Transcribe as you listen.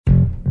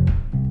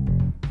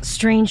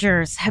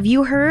Strangers, have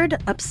you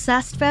heard?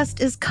 Obsessed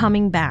Fest is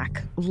coming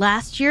back.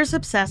 Last year's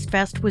Obsessed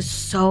Fest was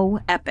so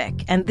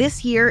epic, and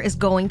this year is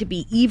going to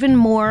be even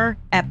more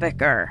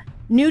epicer.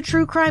 New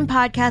true crime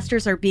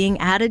podcasters are being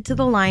added to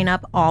the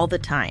lineup all the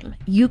time.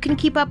 You can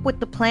keep up with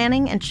the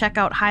planning and check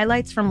out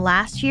highlights from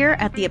last year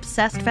at the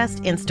Obsessed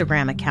Fest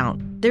Instagram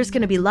account. There's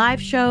going to be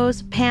live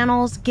shows,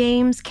 panels,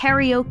 games,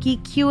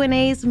 karaoke,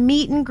 Q&As,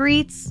 meet and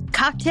greets,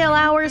 cocktail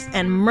hours,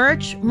 and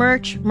merch.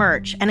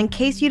 And in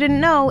case you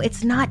didn't know,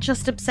 it's not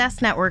just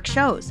Obsessed Network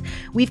shows.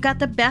 We've got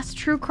the best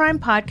true crime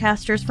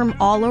podcasters from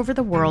all over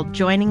the world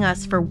joining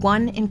us for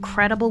one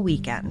incredible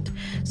weekend.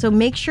 So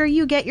make sure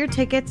you get your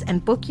tickets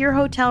and book your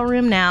hotel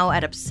room now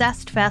at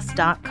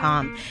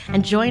obsessedfest.com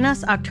and join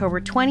us October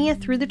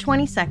 20th through the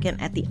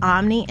 22nd at the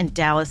Omni in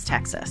Dallas,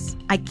 Texas.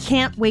 I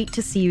can't wait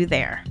to see you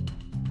there.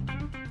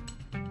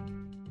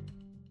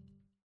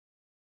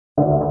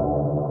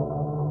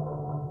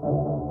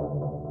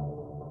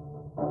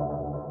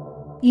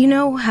 You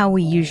know how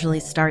we usually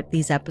start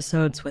these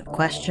episodes with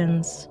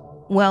questions?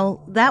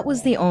 Well, that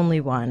was the only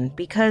one,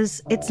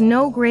 because it's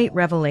no great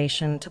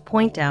revelation to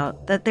point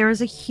out that there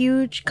is a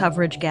huge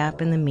coverage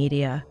gap in the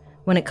media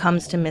when it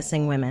comes to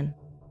missing women.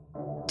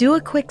 Do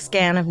a quick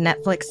scan of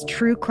Netflix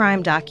true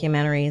crime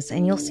documentaries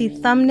and you'll see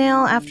thumbnail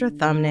after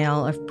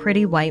thumbnail of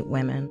pretty white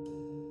women.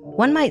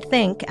 One might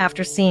think,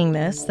 after seeing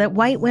this, that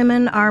white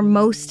women are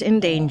most in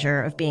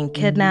danger of being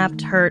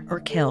kidnapped, hurt, or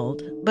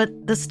killed, but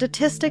the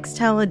statistics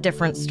tell a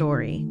different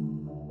story.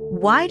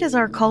 Why does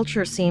our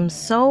culture seem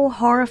so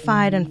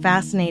horrified and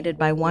fascinated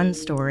by one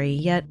story,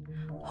 yet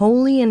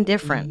wholly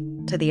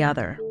indifferent to the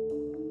other?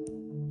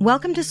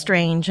 Welcome to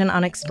Strange and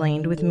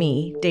Unexplained with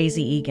me,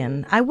 Daisy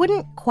Egan. I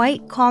wouldn't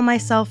quite call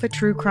myself a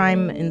true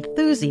crime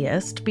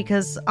enthusiast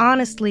because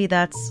honestly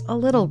that's a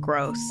little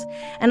gross.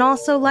 And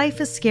also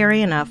life is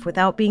scary enough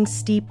without being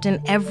steeped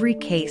in every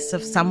case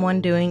of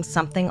someone doing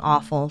something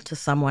awful to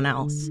someone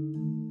else.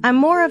 I'm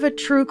more of a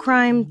true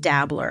crime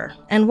dabbler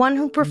and one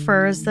who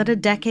prefers that a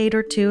decade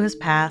or two has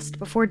passed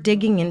before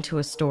digging into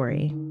a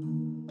story.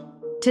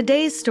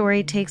 Today's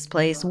story takes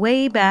place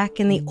way back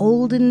in the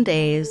olden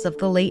days of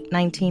the late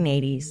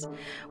 1980s,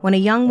 when a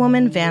young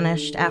woman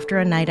vanished after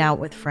a night out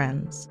with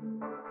friends.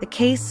 The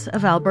case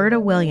of Alberta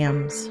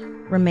Williams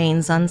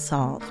remains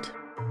unsolved.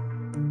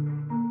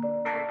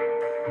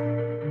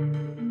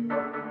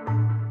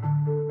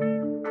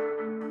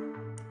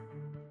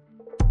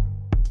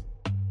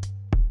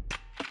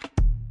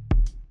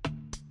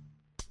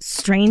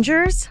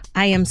 Strangers,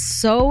 I am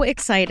so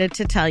excited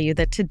to tell you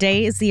that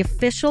today is the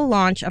official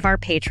launch of our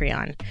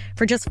Patreon.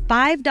 For just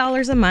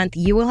 $5 a month,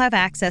 you will have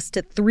access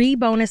to 3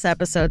 bonus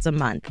episodes a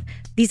month.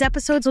 These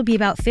episodes will be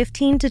about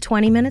 15 to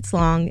 20 minutes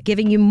long,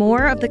 giving you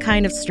more of the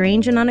kind of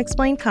strange and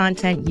unexplained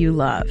content you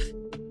love.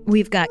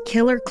 We've got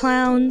killer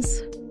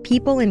clowns,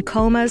 people in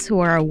comas who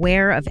are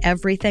aware of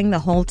everything the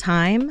whole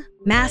time,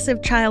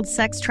 massive child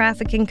sex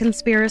trafficking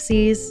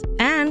conspiracies,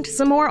 and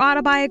some more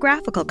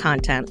autobiographical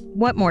content.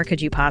 What more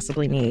could you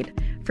possibly need?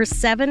 For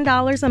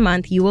 $7 a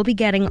month, you will be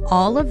getting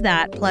all of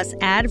that, plus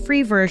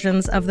ad-free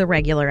versions of the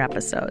regular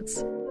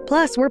episodes.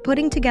 Plus, we're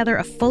putting together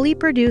a fully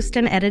produced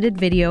and edited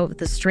video of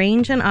the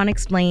Strange and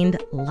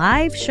Unexplained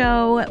live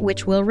show,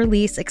 which we'll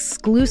release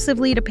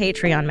exclusively to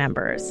Patreon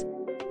members.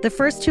 The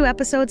first 2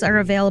 episodes are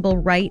available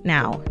right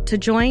now. To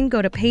join,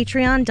 go to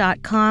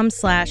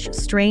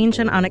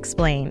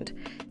patreon.com/strangeandunexplained.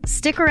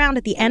 Stick around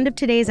at the end of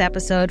today's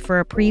episode for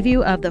a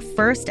preview of the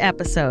first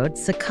episode,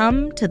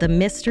 Succumb to the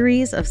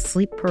Mysteries of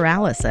Sleep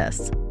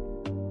Paralysis.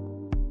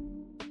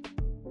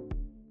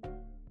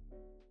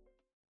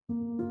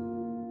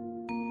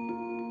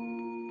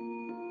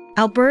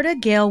 Alberta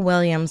Gail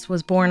Williams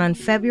was born on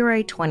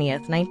February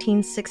 20th,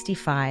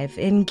 1965,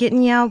 in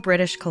Gatineau,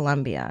 British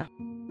Columbia.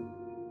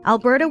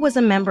 Alberta was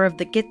a member of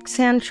the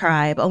Gitxsan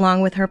tribe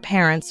along with her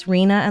parents,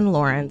 Rena and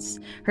Lawrence,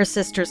 her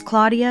sisters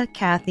Claudia,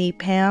 Kathy,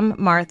 Pam,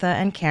 Martha,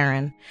 and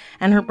Karen,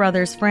 and her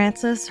brothers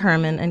Francis,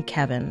 Herman, and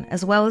Kevin,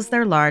 as well as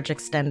their large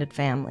extended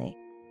family.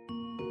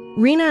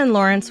 Rena and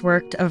Lawrence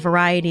worked a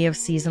variety of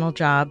seasonal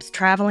jobs,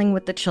 traveling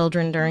with the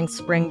children during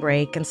spring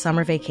break and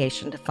summer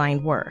vacation to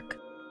find work.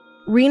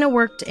 Rena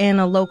worked in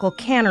a local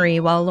cannery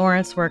while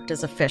Lawrence worked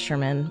as a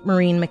fisherman,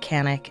 marine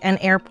mechanic, and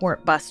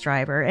airport bus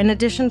driver, in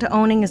addition to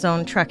owning his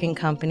own trucking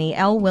company,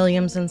 L.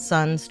 Williams &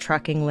 Sons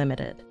Trucking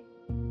Limited.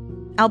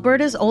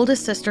 Alberta's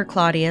oldest sister,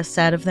 Claudia,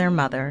 said of their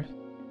mother,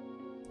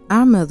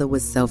 "Our mother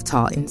was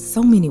self-taught in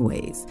so many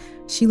ways.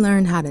 She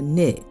learned how to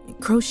knit,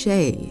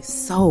 crochet,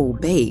 sew,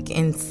 bake,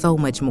 and so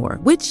much more,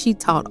 which she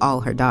taught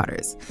all her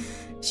daughters.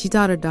 She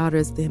taught her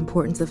daughters the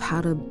importance of how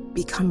to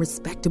become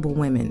respectable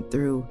women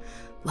through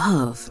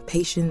love,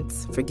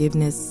 patience,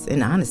 forgiveness,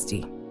 and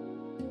honesty."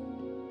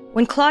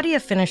 When Claudia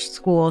finished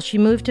school, she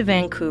moved to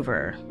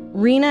Vancouver.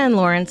 Rena and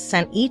Lawrence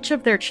sent each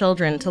of their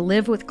children to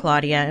live with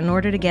Claudia in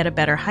order to get a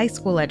better high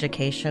school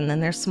education than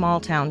their small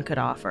town could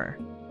offer.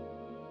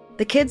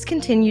 The kids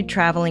continued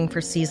traveling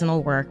for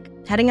seasonal work,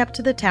 heading up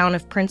to the town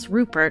of Prince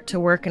Rupert to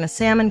work in a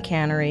salmon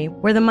cannery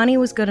where the money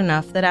was good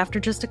enough that after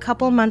just a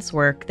couple months'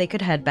 work, they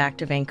could head back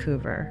to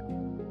Vancouver.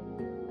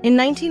 In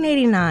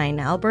 1989,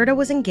 Alberta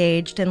was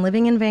engaged and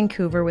living in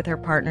Vancouver with her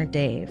partner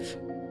Dave.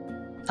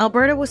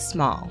 Alberta was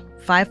small,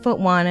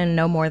 5'1" and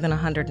no more than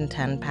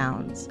 110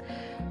 pounds.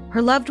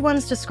 Her loved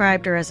ones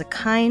described her as a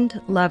kind,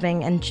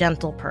 loving, and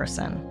gentle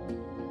person.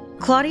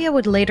 Claudia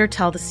would later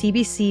tell the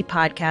CBC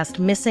podcast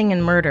Missing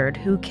and Murdered,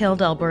 Who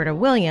Killed Alberta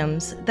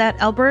Williams, that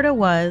Alberta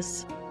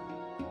was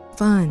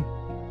fun.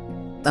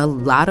 A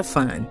lot of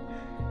fun.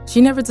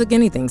 She never took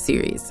anything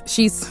serious.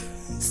 She's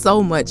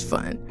so much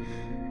fun.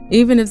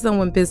 Even if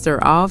someone pissed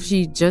her off,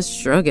 she just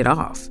shrugged it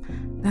off.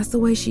 That's the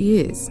way she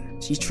is.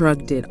 She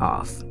shrugged it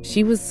off.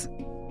 She was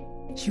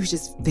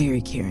just very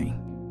caring.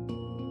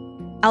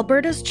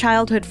 Alberta's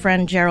childhood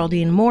friend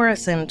Geraldine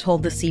Morrison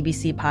told the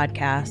CBC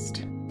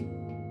podcast,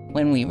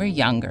 when we were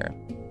younger,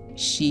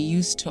 she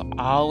used to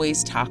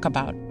always talk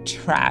about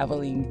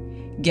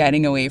traveling,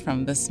 getting away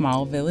from the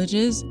small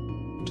villages.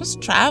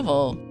 Just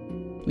travel.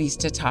 We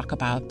used to talk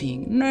about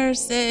being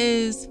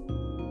nurses.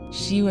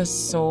 She was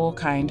so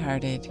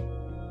kind-hearted.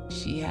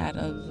 She had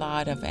a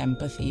lot of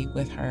empathy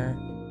with her.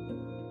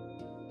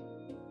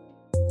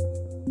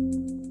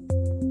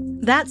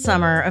 That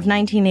summer of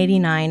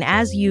 1989,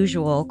 as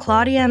usual,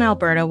 Claudia and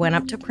Alberta went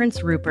up to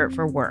Prince Rupert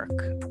for work.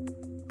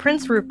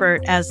 Prince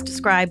Rupert, as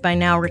described by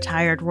now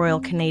retired Royal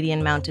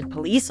Canadian Mounted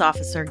Police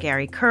officer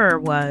Gary Kerr,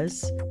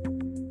 was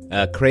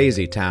a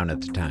crazy town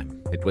at the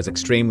time. It was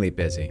extremely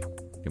busy.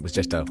 It was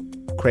just a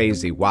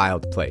crazy,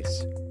 wild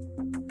place.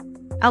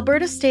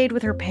 Alberta stayed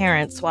with her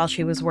parents while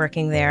she was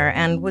working there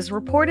and was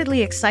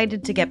reportedly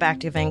excited to get back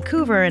to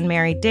Vancouver and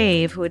marry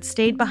Dave, who had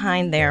stayed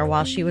behind there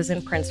while she was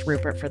in Prince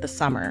Rupert for the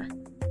summer.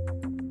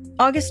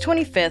 August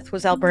 25th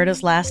was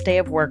Alberta's last day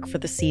of work for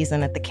the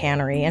season at the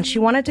cannery, and she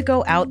wanted to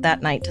go out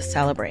that night to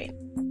celebrate.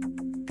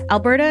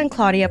 Alberta and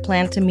Claudia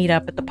planned to meet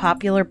up at the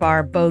popular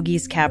bar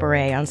Bogey's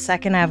Cabaret on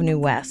 2nd Avenue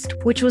West,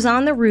 which was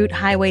on the route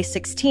Highway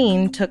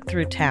 16 took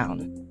through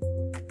town.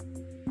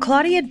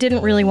 Claudia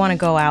didn't really want to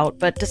go out,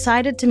 but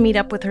decided to meet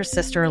up with her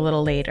sister a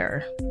little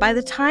later. By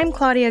the time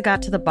Claudia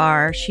got to the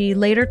bar, she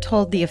later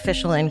told the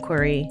official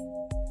inquiry,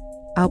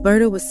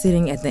 Alberta was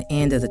sitting at the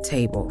end of the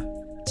table.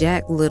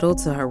 Jack Little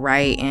to her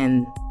right,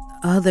 and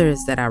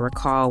others that I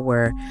recall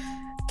were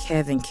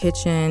Kevin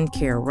Kitchen,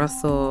 Kara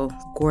Russell,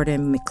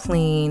 Gordon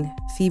McLean,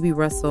 Phoebe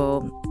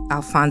Russell,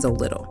 Alfonso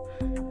Little.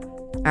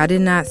 I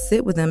did not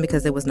sit with them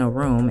because there was no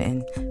room,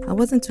 and I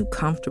wasn't too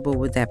comfortable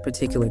with that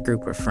particular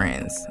group of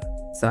friends.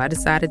 So I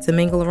decided to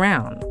mingle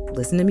around,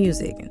 listen to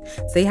music, and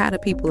say hi to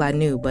people I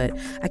knew, but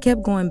I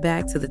kept going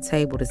back to the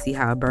table to see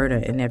how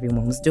Alberta and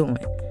everyone was doing.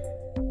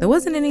 There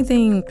wasn't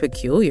anything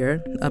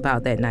peculiar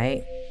about that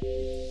night.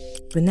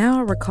 But now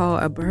I recall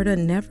Alberta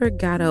never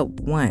got up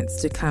once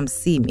to come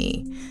see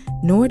me,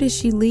 nor did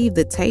she leave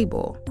the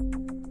table.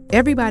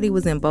 Everybody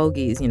was in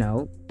Bogey's,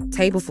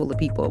 table full of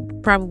people,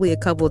 probably a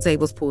couple of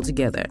tables pulled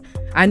together.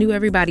 I knew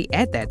everybody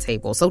at that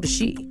table, so did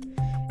she.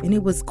 And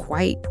it was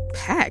quite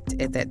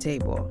packed at that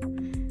table.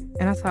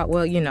 And I thought,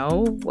 well, you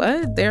know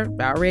what? They're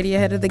already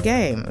ahead of the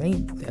game. I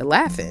mean, they're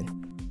laughing.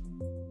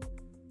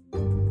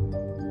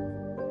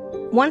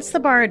 Once the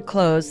bar had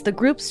closed, the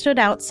group stood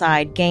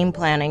outside game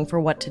planning for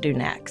what to do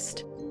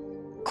next.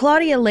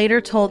 Claudia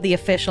later told the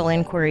official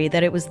inquiry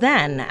that it was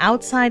then,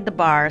 outside the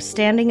bar,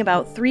 standing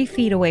about 3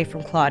 feet away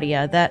from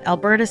Claudia, that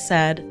Alberta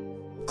said,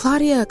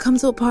 Claudia, come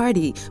to a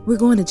party. We're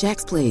going to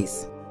Jack's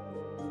place.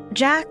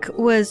 Jack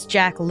was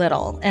Jack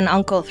Little, an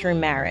uncle through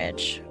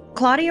marriage.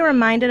 Claudia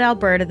reminded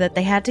Alberta that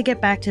they had to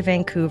get back to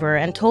Vancouver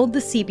and told the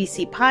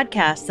CBC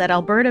podcast that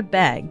Alberta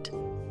begged,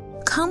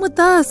 Come with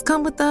us.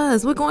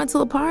 We're going to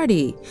a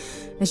party.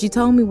 And she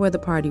told me where the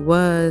party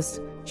was.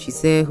 She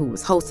said who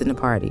was hosting the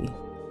party.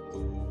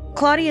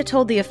 Claudia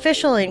told the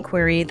official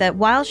inquiry that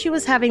while she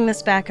was having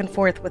this back and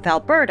forth with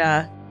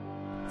Alberta,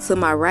 to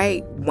my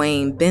right,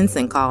 Wayne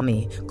Benson called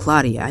me.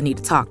 Claudia, I need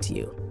to talk to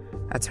you.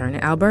 I turned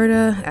to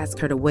Alberta, asked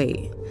her to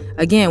wait.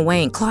 Again,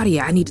 Wayne,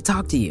 Claudia, I need to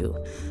talk to you.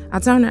 I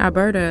turned to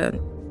Alberta.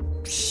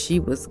 She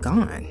was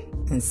gone.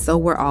 And so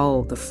were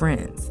all the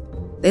friends.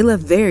 They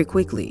left very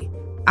quickly.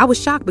 I was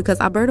shocked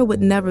because Alberta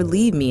would never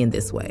leave me in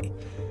this way.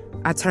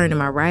 I turned to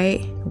my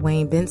right.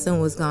 Wayne Benson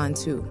was gone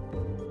too.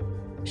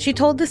 She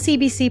told the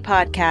CBC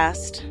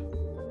podcast,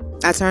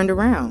 I turned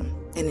around,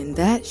 and in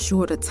that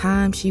short a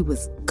time, she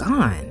was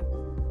gone.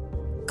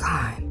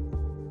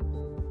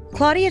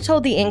 Claudia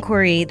told the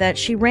inquiry that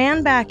she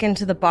ran back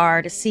into the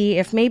bar to see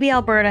if maybe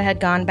Alberta had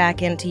gone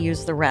back in to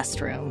use the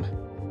restroom.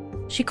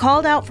 She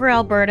called out for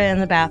Alberta in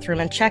the bathroom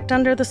and checked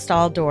under the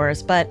stall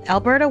doors, but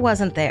Alberta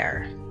wasn't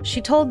there.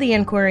 She told the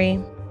inquiry,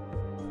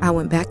 I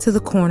went back to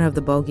the corner of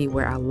the bogey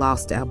where I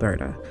lost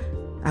Alberta.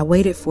 I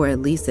waited for at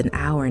least an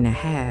hour and a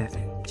half.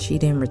 She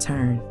didn't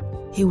return.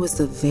 It was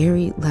the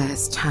very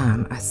last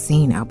time I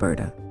seen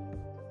Alberta.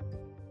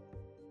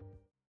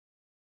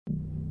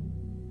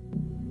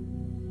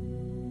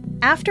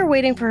 After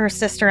waiting for her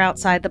sister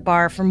outside the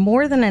bar for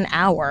more than an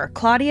hour,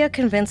 Claudia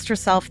convinced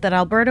herself that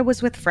Alberta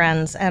was with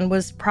friends and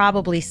was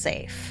probably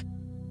safe.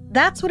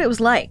 That's what it was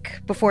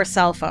like before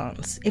cell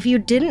phones. If you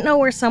didn't know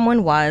where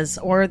someone was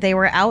or they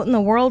were out in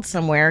the world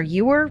somewhere,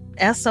 you were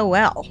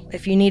SOL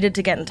if you needed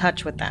to get in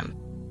touch with them.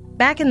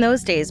 Back in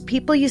those days,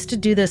 people used to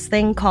do this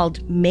thing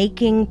called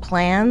making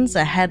plans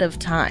ahead of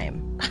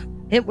time.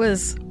 It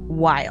was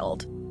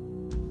wild.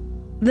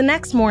 The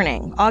next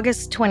morning,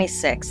 August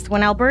 26th,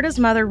 when Alberta's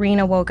mother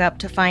Rena woke up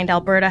to find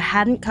Alberta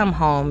hadn't come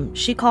home,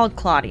 she called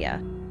Claudia.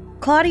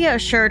 Claudia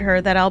assured her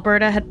that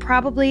Alberta had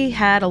probably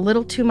had a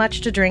little too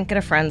much to drink at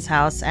a friend's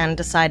house and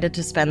decided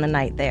to spend the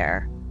night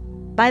there.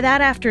 By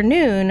that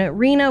afternoon,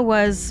 Rena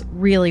was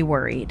really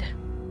worried.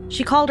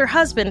 She called her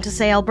husband to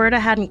say Alberta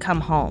hadn't come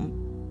home.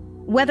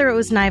 Whether it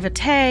was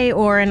naivete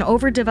or an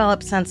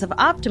overdeveloped sense of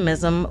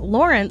optimism,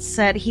 Lawrence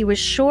said he was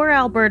sure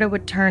Alberta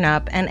would turn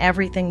up and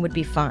everything would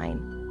be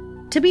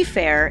fine. To be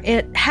fair,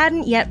 it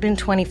hadn't yet been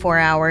 24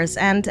 hours,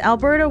 and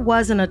Alberta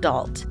was an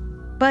adult.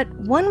 But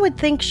one would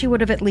think she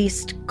would have at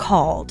least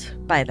called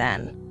by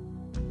then.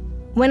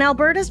 When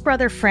Alberta's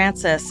brother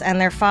Francis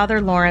and their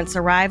father Lawrence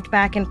arrived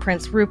back in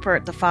Prince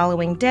Rupert the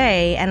following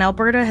day, and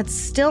Alberta had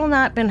still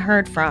not been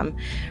heard from,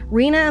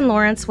 Rena and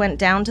Lawrence went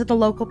down to the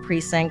local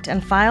precinct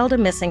and filed a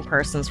missing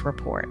persons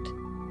report.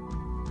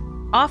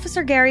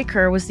 Officer Gary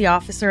Kerr was the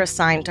officer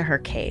assigned to her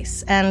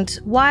case, and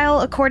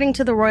while, according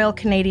to the Royal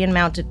Canadian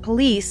Mounted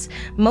Police,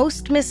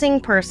 most missing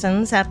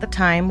persons at the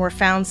time were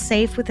found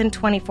safe within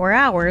 24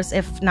 hours,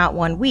 if not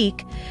 1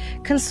 week,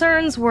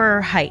 concerns were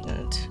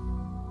heightened.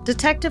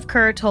 Detective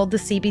Kerr told the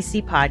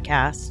CBC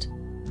podcast,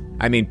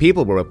 I mean,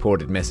 people were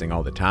reported missing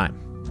all the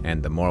time,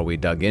 and the more we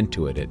dug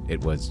into it,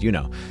 it was,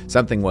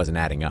 something wasn't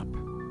adding up.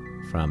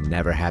 From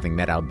never having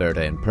met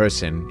Alberta in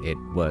person, it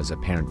was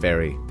apparent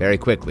very, very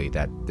quickly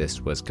that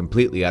this was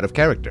completely out of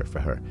character for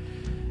her.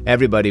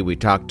 Everybody we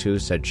talked to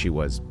said she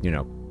was,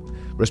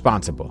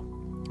 responsible.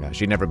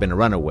 She'd never been a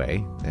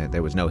runaway.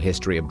 There was no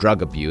history of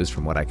drug abuse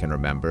from what I can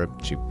remember.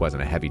 She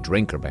wasn't a heavy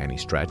drinker by any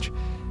stretch.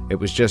 It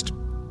was just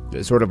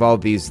sort of all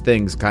these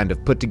things kind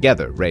of put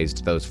together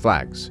raised those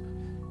flags.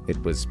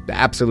 It was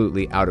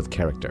absolutely out of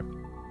character.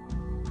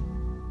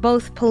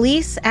 Both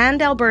police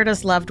and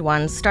Alberta's loved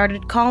ones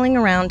started calling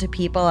around to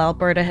people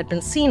Alberta had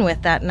been seen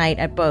with that night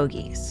at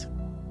Bogey's.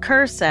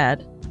 Kerr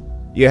said,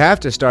 You have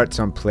to start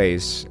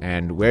someplace,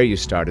 and where you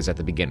start is at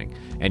the beginning.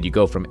 And you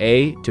go from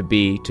A to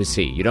B to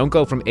C. You don't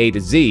go from A to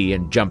Z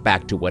and jump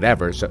back to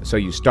whatever. So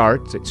you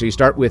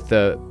start with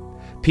the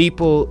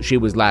people she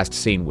was last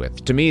seen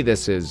with. To me,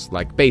 this is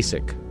like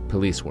basic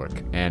police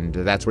work, and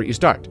that's where you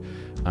start.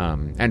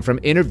 And from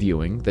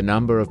interviewing the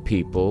number of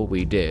people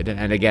we did,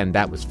 and again,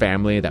 that was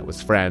family, that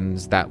was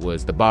friends, that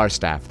was the bar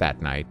staff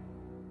that night.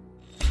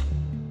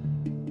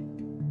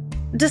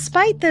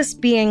 Despite this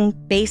being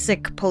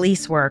basic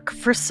police work,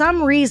 for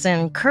some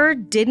reason, Kerr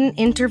didn't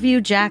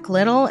interview Jack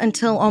Little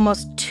until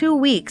almost 2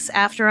 weeks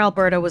after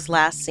Alberta was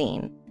last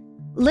seen.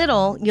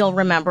 Little, you'll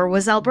remember,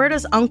 was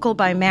Alberta's uncle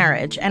by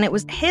marriage, and it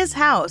was his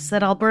house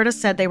that Alberta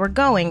said they were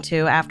going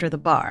to after the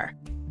bar.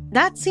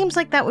 That seems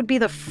like that would be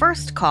the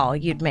first call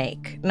you'd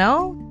make,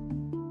 no?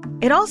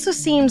 It also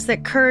seems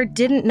that Kerr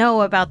didn't know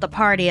about the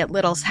party at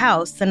Little's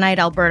house the night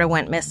Alberta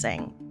went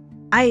missing.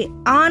 I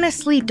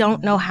honestly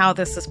don't know how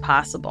this is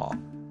possible.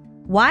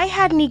 Why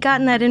hadn't he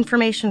gotten that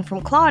information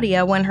from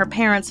Claudia when her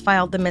parents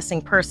filed the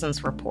missing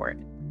persons report?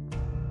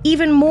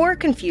 Even more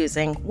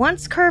confusing,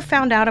 once Kerr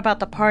found out about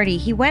the party,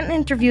 he went and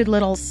interviewed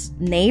Little's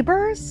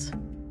neighbors?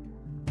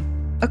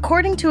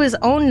 According to his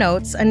own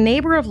notes, a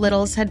neighbor of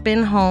Little's had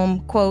been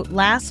home, quote,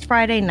 last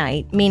Friday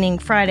night, meaning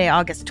Friday,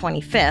 August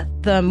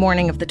 25th, the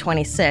morning of the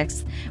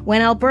 26th,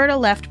 when Alberta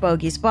left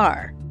Bogey's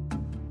bar.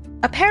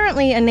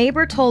 Apparently, a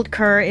neighbor told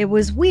Kerr it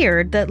was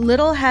weird that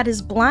Little had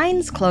his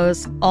blinds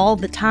closed all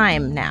the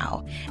time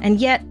now, and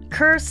yet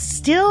Kerr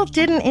still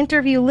didn't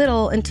interview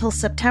Little until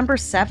September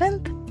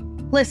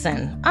 7th?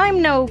 Listen,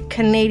 I'm no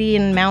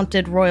Canadian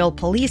Mounted Royal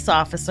Police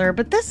officer,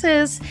 but this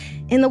is,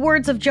 in the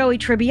words of Joey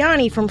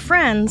Tribbiani from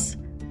Friends,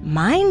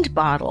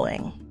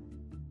 mind-boggling.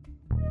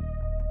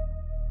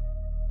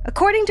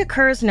 According to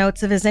Kerr's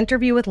notes of his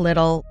interview with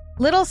Little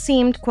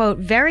seemed, quote,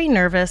 very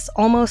nervous,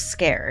 almost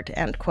scared,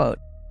 end quote.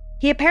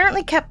 He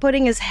apparently kept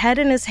putting his head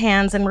in his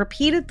hands and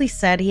repeatedly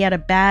said he had a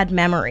bad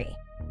memory.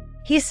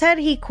 He said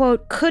he,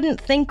 quote, couldn't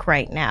think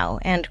right now,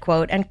 end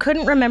quote, and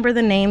couldn't remember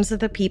the names of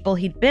the people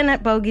he'd been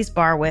at Bogey's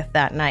bar with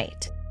that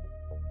night.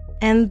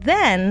 And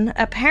then,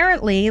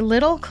 apparently,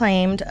 Little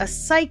claimed a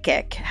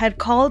psychic had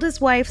called his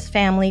wife's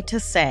family to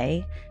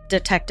say,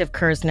 Detective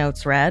Kerr's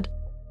notes read,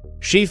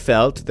 She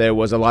felt there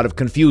was a lot of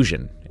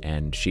confusion,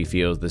 and she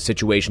feels the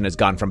situation has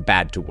gone from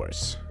bad to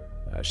worse.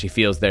 She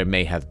feels there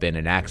may have been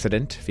an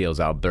accident, feels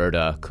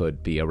Alberta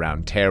could be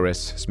around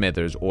Terrace,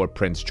 Smithers, or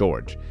Prince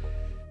George.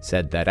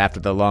 Said that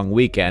after the long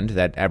weekend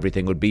that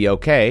everything would be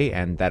okay,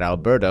 and that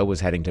Alberta was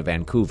heading to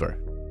Vancouver.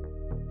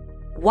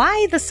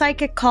 Why the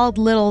psychic called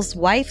Little's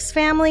wife's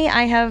family,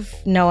 I have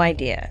no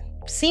idea.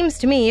 Seems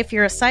to me if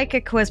you're a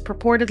psychic who has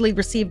purportedly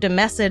received a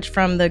message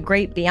from the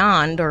great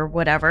beyond or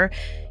whatever,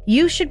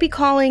 you should be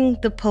calling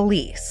the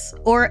police,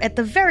 or at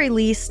the very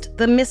least,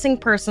 the missing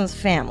person's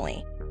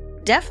family.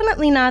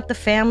 definitely not the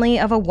family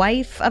of a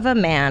wife of a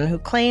man who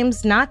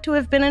claims not to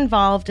have been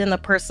involved in the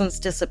person's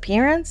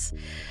disappearance.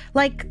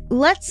 Like,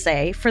 let's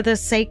say, for the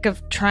sake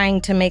of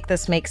trying to make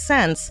this make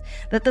sense,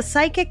 that the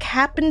psychic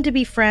happened to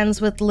be friends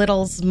with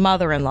Little's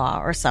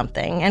mother-in-law or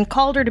something and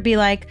called her to be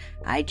like,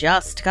 I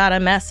just got a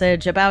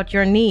message about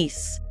your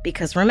niece.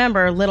 Because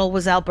remember, Little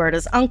was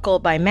Alberta's uncle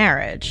by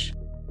marriage.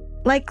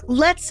 Like,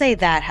 let's say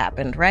that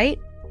happened, right?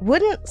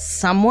 Wouldn't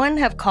someone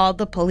have called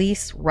the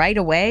police right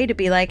away to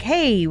be like,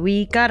 hey,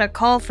 we got a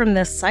call from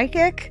this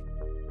psychic?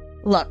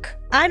 Look,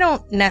 I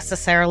don't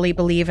necessarily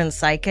believe in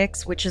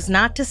psychics, which is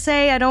not to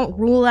say I don't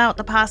rule out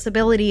the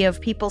possibility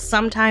of people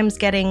sometimes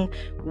getting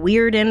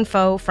weird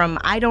info from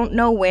I don't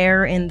know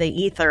where in the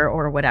ether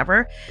or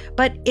whatever.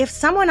 But if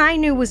someone I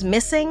knew was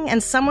missing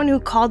and someone who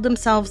called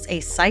themselves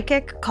a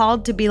psychic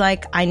called to be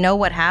like, I know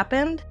what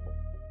happened,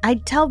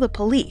 I'd tell the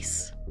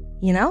police,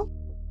 you know?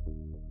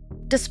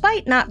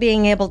 Despite not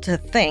being able to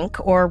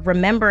think or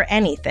remember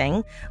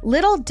anything,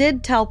 Little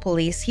did tell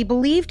police he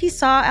believed he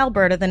saw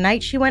Alberta the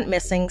night she went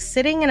missing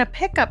sitting in a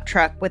pickup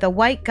truck with a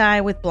white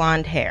guy with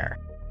blonde hair.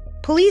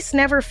 Police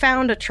never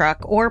found a truck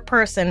or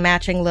person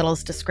matching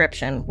Little's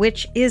description,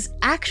 which is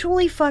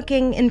actually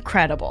fucking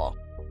incredible.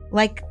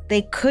 Like,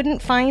 they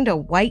couldn't find a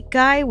white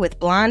guy with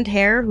blonde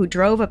hair who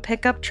drove a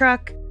pickup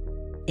truck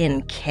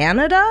in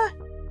Canada?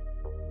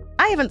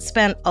 I haven't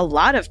spent a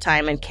lot of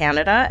time in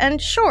Canada,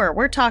 and sure,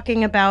 we're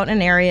talking about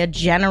an area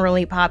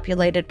generally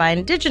populated by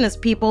Indigenous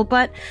people,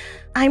 but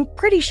I'm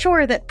pretty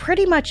sure that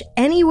pretty much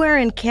anywhere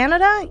in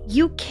Canada,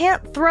 you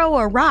can't throw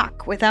a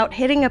rock without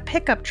hitting a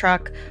pickup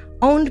truck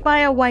owned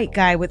by a white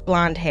guy with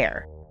blonde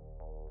hair.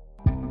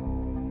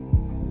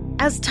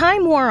 As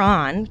time wore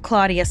on,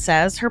 Claudia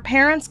says, her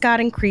parents got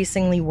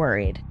increasingly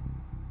worried.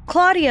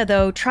 Claudia,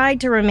 though, tried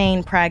to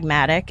remain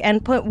pragmatic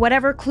and put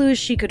whatever clues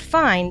she could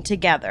find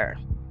together.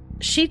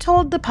 She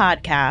told the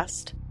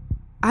podcast,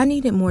 I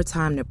needed more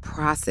time to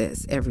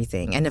process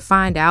everything and to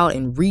find out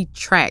and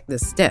retrack the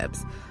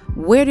steps.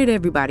 Where did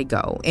everybody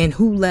go and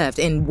who left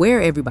and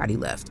where everybody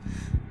left?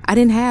 I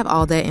didn't have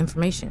all that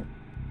information.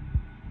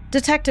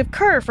 Detective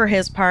Kerr, for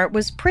his part,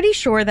 was pretty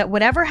sure that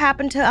whatever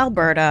happened to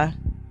Alberta,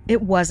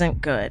 it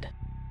wasn't good.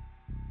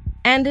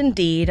 And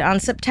indeed,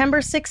 on September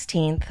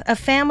 16th, a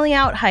family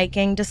out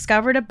hiking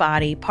discovered a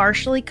body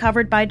partially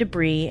covered by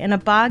debris in a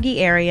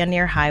boggy area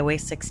near Highway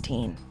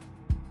 16.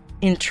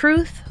 In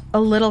truth, a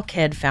little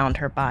kid found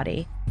her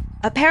body.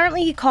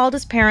 Apparently, he called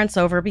his parents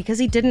over because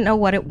he didn't know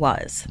what it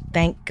was.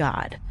 Thank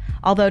God.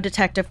 Although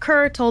Detective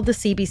Kerr told the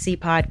CBC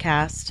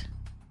podcast,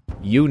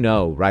 You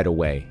know right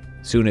away,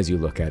 soon as you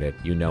look at it,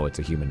 you know it's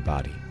a human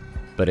body.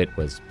 But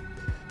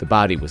the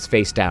body was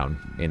face down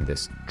in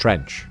this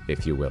trench,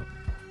 if you will.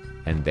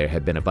 And there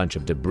had been a bunch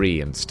of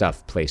debris and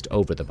stuff placed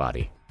over the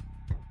body.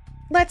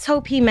 Let's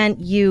hope he meant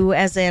you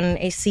as in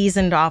a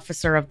seasoned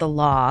officer of the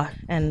law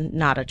and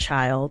not a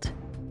child.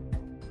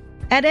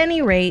 At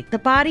any rate, the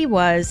body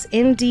was,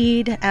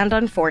 indeed and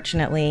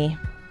unfortunately,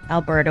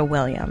 Alberta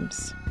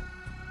Williams.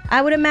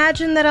 I would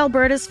imagine that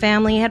Alberta's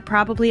family had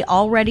probably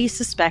already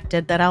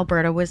suspected that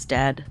Alberta was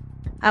dead.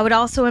 I would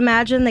also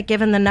imagine that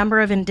given the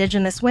number of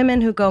Indigenous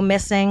women who go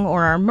missing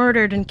or are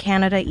murdered in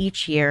Canada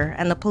each year,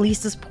 and the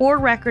police's poor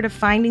record of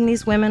finding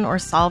these women or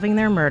solving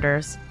their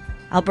murders,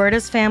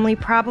 Alberta's family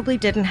probably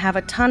didn't have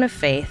a ton of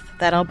faith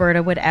that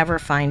Alberta would ever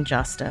find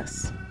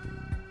justice.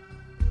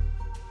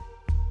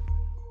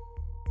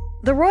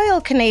 The Royal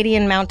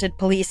Canadian Mounted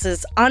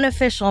Police's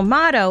unofficial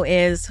motto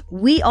is,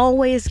 "We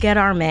always get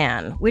our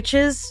man," which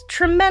is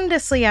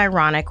tremendously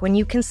ironic when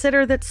you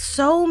consider that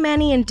so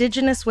many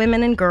Indigenous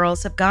women and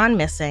girls have gone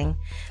missing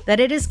that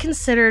it is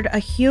considered a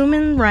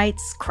human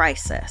rights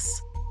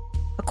crisis.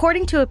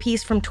 According to a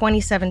piece from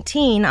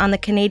 2017 on the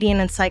Canadian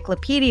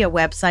Encyclopedia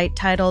website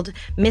titled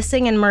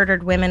Missing and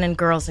Murdered Women and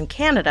Girls in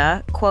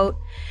Canada, quote,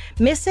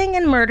 Missing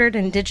and Murdered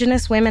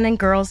Indigenous Women and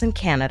Girls in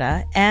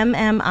Canada,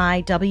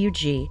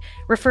 MMIWG,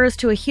 refers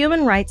to a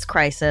human rights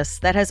crisis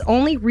that has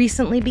only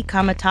recently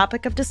become a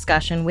topic of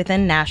discussion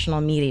within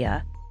national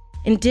media.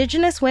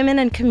 Indigenous women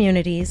and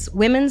communities,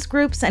 women's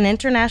groups, and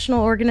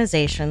international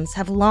organizations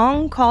have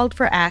long called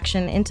for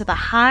action into the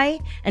high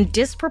and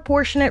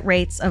disproportionate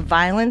rates of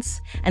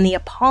violence and the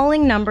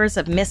appalling numbers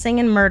of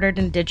missing and murdered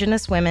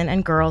Indigenous women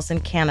and girls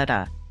in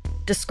Canada.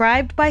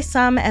 Described by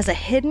some as a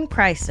hidden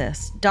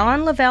crisis,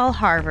 Dawn Lavelle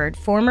Harvard,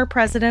 former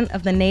president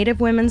of the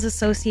Native Women's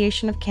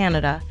Association of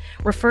Canada,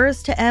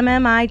 refers to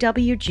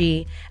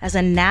MMIWG as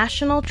a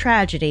national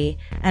tragedy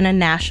and a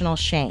national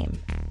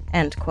shame,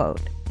 end quote.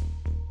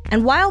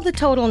 And while the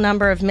total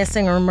number of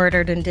missing or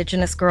murdered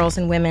Indigenous girls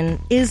and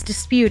women is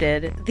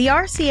disputed, the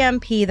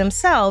RCMP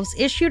themselves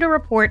issued a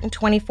report in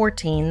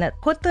 2014 that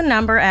put the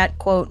number at,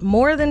 quote,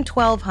 more than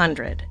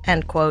 1,200,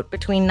 end quote,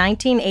 between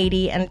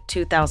 1980 and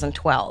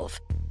 2012.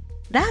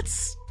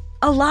 That's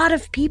a lot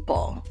of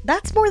people.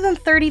 That's more than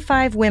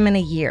 35 women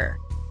a year.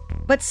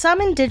 But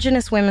some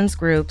Indigenous women's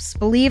groups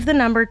believe the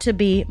number to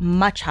be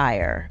much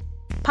higher,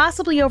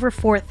 possibly over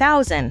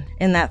 4,000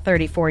 in that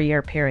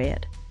 34-year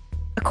period.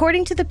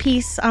 According to the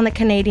piece on the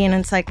Canadian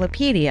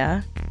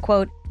Encyclopedia,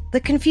 quote, The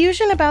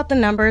confusion about the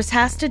numbers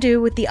has to do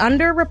with the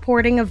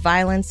underreporting of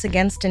violence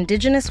against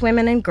Indigenous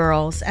women and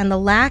girls and the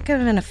lack of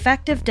an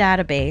effective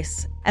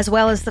database, as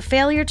well as the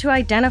failure to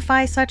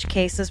identify such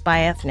cases by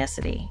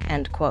ethnicity,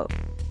 end quote.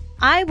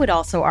 I would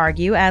also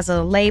argue, as a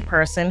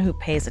layperson who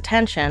pays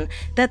attention,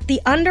 that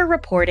the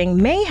underreporting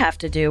may have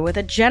to do with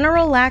a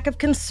general lack of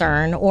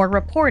concern or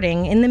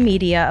reporting in the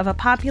media of a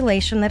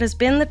population that has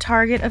been the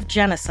target of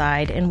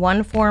genocide in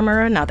one form or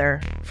another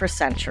for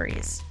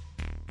centuries.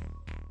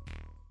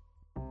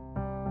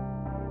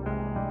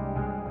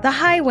 The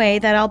highway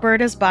that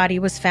Alberta's body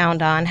was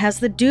found on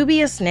has the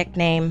dubious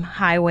nickname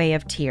Highway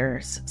of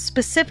Tears,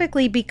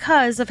 specifically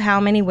because of how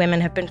many women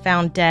have been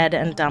found dead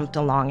and dumped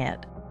along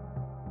it.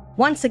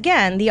 Once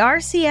again, the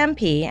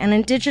RCMP and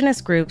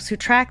Indigenous groups who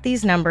track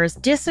these numbers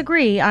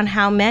disagree on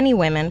how many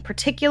women,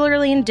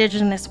 particularly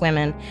Indigenous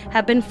women,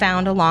 have been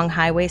found along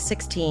Highway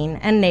 16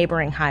 and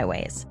neighboring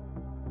highways.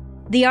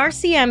 The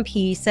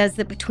RCMP says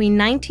that between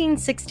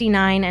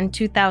 1969 and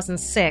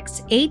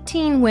 2006,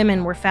 18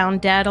 women were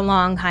found dead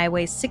along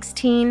Highways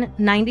 16,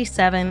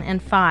 97,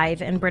 and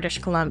 5 in British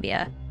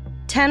Columbia,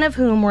 10 of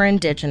whom were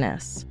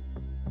Indigenous.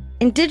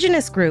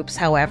 Indigenous groups,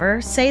 however,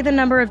 say the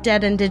number of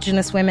dead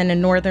Indigenous women in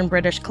northern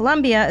British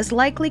Columbia is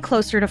likely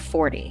closer to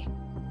 40.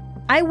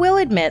 I will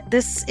admit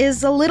this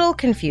is a little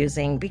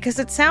confusing because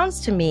it sounds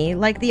to me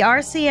like the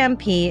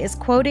RCMP is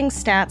quoting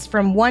stats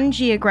from one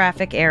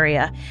geographic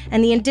area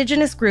and the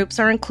Indigenous groups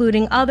are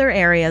including other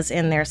areas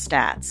in their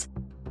stats.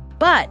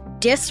 But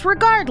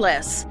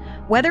disregardless,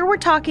 whether we're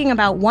talking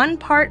about one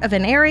part of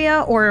an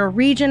area or a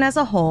region as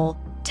a whole,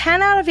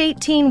 10 out of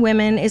 18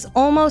 women is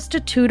almost a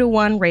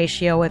 2-to-1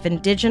 ratio of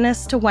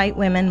Indigenous to white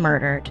women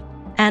murdered.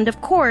 And of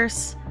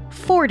course,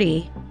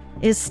 40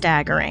 is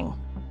staggering.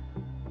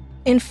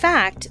 In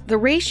fact, the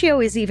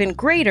ratio is even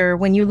greater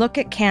when you look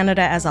at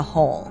Canada as a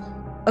whole.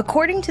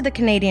 According to the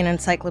Canadian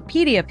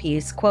Encyclopedia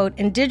piece, quote,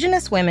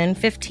 Indigenous women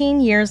 15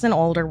 years and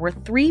older were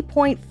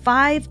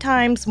 3.5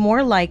 times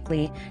more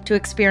likely to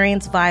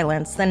experience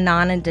violence than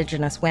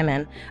non-Indigenous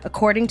women,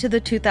 according to the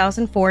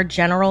 2004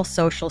 General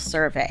Social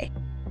Survey.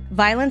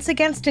 Violence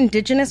against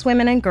Indigenous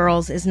women and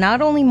girls is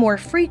not only more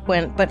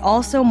frequent, but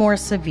also more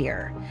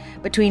severe.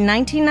 Between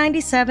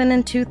 1997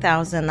 and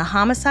 2000, the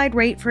homicide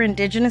rate for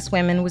Indigenous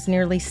women was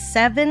nearly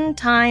 7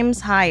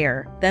 times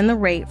higher than the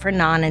rate for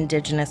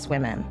non-Indigenous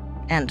women,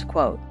 end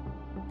quote.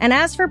 And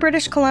as for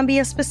British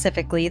Columbia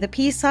specifically, the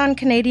piece on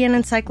Canadian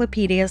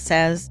Encyclopedia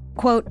says,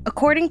 quote,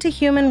 according to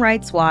Human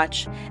Rights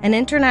Watch, an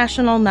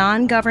international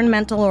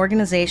non-governmental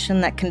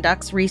organization that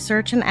conducts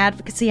research and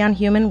advocacy on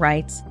human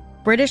rights,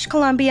 British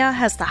Columbia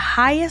has the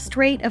highest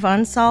rate of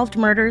unsolved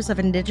murders of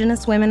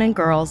Indigenous women and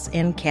girls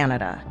in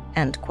Canada,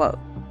 end quote.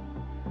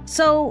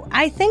 So,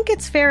 I think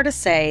it's fair to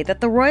say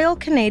that the Royal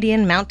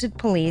Canadian Mounted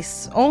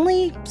Police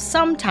only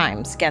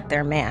sometimes get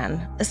their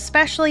man,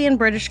 especially in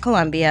British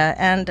Columbia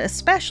and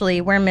especially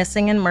where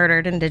missing and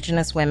murdered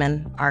Indigenous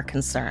women are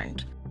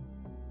concerned.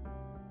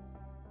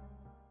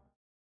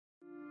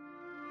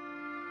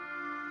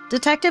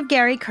 Detective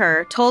Gary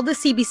Kerr told the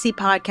CBC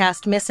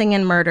podcast Missing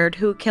and Murdered,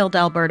 Who Killed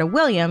Alberta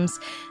Williams,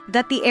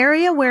 that the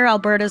area where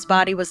Alberta's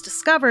body was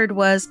discovered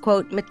was,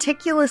 quote,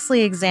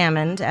 meticulously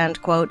examined, end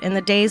quote, in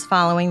the days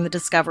following the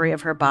discovery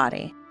of her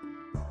body.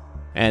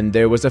 And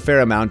there was a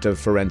fair amount of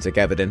forensic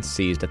evidence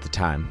seized at the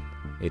time.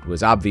 It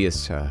was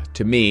obvious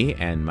to me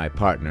and my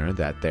partner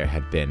that there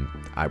had been,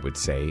 I would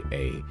say,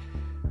 a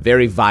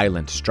very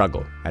violent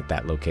struggle at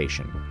that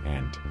location.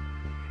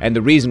 And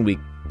the reason we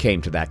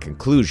came to that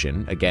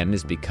conclusion, again,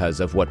 is because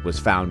of what was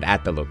found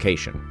at the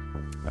location.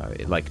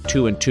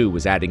 2 and 2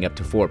 was adding up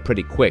to 4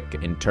 pretty quick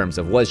in terms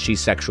of was she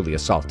sexually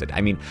assaulted.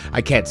 I mean,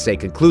 I can't say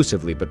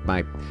conclusively, but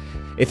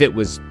if it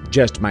was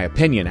just my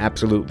opinion,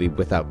 absolutely,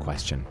 without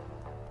question.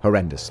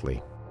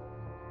 Horrendously.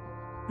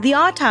 The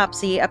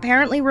autopsy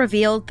apparently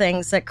revealed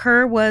things that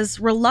Kerr was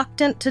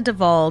reluctant to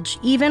divulge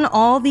even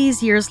all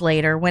these years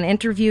later when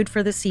interviewed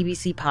for the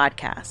CBC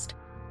podcast.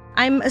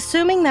 I'm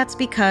assuming that's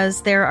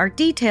because there are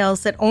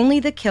details that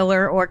only the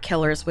killer or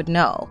killers would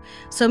know,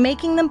 so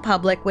making them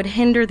public would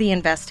hinder the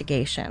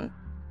investigation.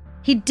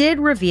 He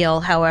did reveal,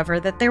 however,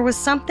 that there was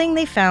something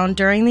they found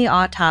during the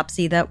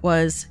autopsy that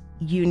was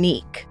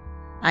unique.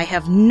 I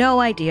have no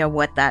idea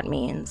what that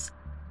means.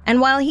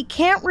 And while he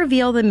can't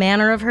reveal the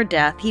manner of her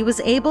death, he was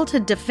able to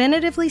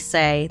definitively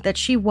say that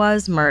she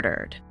was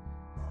murdered.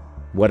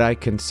 What I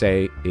can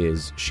say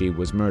is she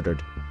was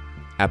murdered.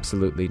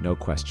 Absolutely no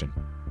question.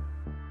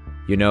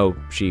 You know,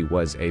 she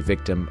was a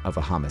victim of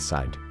a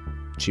homicide.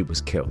 She was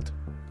killed.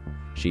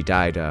 She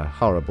died a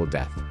horrible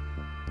death.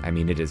 I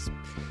mean, it is...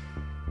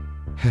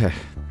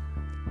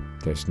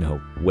 There's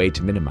no way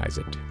to minimize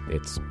it.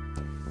 It's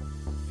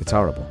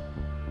horrible.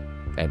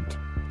 And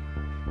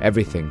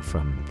everything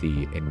from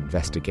the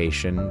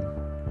investigation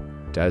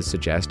does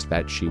suggest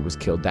that she was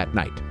killed that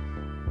night.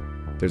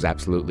 There's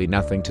absolutely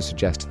nothing to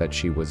suggest that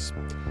she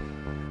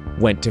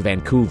went to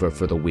Vancouver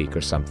for the week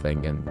or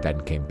something and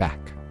then came back.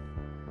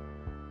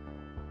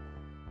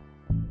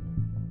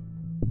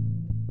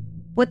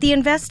 What the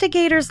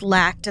investigators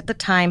lacked at the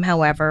time,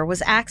 however,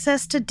 was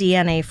access to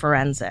DNA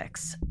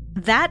forensics.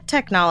 that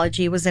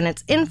technology was in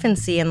its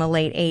infancy in the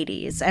late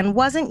 80s and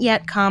wasn't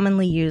yet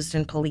commonly used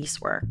in police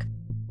work.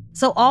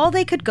 So all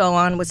they could go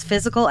on was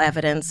physical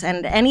evidence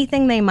and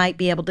anything they might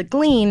be able to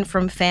glean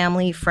from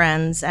family,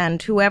 friends,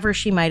 and whoever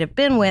she might have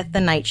been with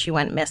the night she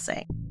went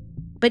missing.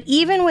 But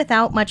even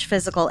without much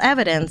physical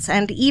evidence,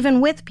 and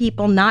even with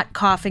people not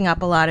coughing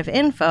up a lot of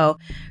info,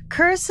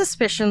 Kerr's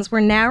suspicions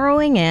were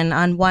narrowing in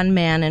on one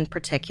man in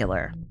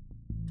particular.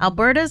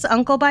 Alberta's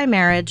uncle by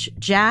marriage,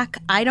 Jack,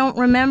 I don't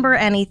remember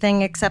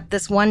anything except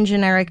this one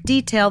generic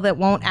detail that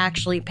won't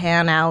actually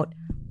pan out,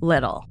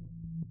 Little.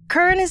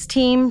 Kerr and his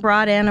team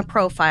brought in a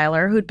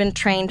profiler who'd been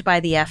trained by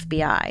the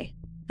FBI.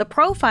 The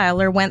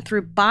profiler went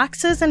through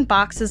boxes and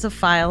boxes of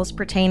files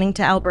pertaining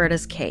to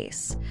Alberta's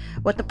case.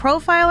 What the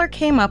profiler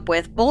came up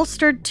with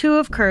bolstered two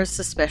of Kerr's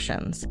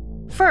suspicions.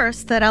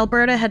 First, that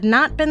Alberta had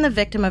not been the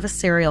victim of a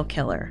serial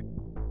killer.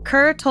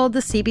 Kerr told the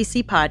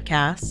CBC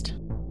podcast,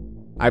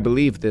 I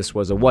believe this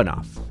was a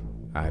one-off.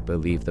 I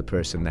believe the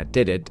person that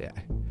did it,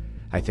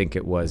 I think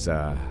it was,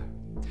 I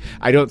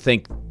don't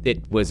think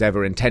it was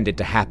ever intended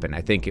to happen.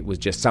 I think it was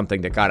just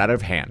something that got out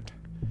of hand.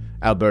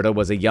 Alberta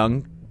was a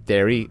young,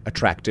 very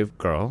attractive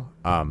girl.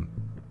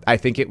 I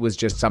think it was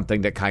just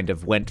something that kind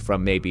of went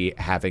from maybe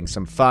having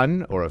some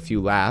fun or a few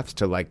laughs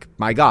to like,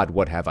 my God,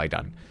 what have I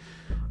done?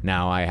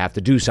 Now I have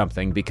to do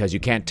something because you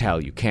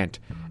can't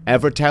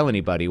ever tell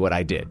anybody what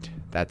I did.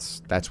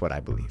 That's what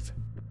I believe.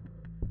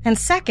 And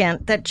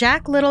second, that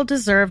Jack Little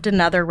deserved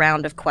another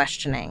round of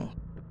questioning.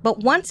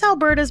 But once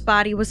Alberta's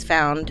body was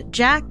found,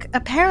 Jack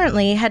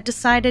apparently had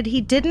decided he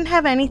didn't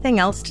have anything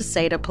else to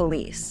say to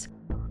police.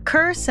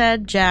 Kerr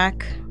said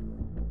Jack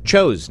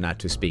chose not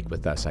to speak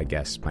with us, I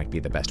guess, might be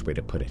the best way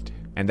to put it.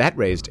 And that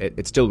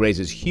it still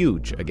raises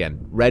huge,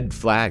 again, red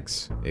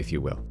flags, if you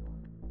will.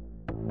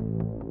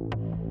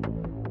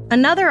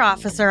 Another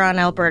officer on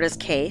Alberta's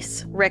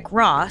case, Rick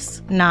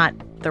Ross, not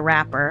the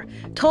rapper,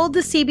 told the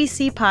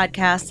CBC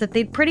podcast that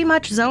they'd pretty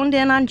much zoned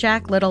in on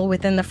Jack Little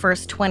within the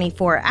first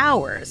 24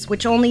 hours,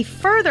 which only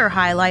further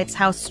highlights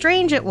how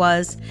strange it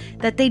was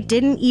that they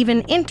didn't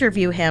even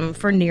interview him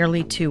for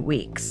nearly 2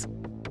 weeks.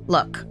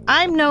 Look,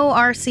 I'm no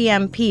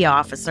RCMP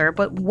officer,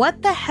 but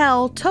what the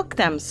hell took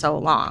them so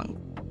long?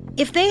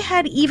 If they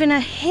had even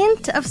a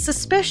hint of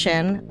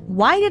suspicion,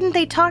 why didn't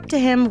they talk to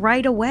him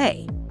right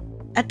away?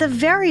 At the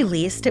very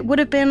least, it would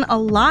have been a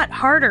lot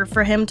harder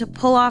for him to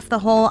pull off the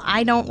whole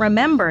I don't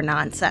remember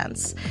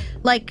nonsense.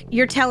 Like,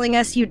 you're telling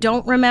us you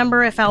don't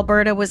remember if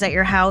Alberta was at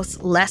your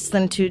house less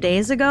than 2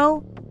 days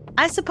ago?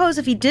 I suppose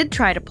if he did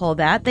try to pull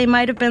that, they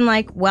might have been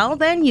like, well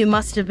then, you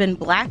must have been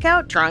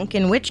blackout drunk,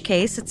 in which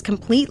case it's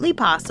completely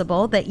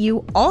possible that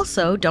you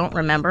also don't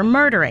remember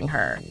murdering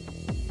her.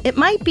 It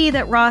might be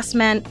that Ross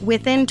meant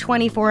within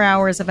 24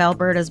 hours of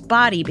Alberta's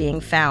body being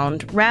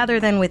found, rather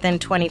than within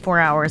 24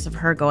 hours of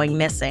her going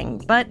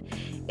missing, but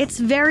it's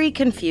very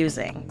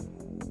confusing.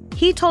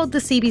 He told the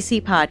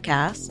CBC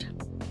podcast,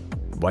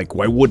 Like,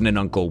 why wouldn't an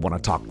uncle want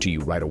to talk to you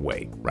right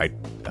away, right?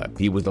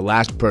 He was the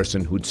last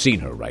person who'd seen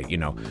her, right? You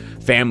know,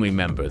 family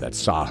member that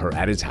saw her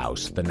at his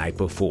house the night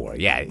before.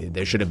 Yeah,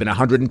 there should have been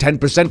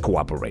 110%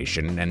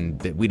 cooperation,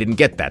 and we didn't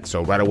get that,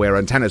 so right away our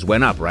antennas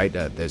went up, right?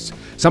 There's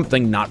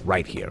something not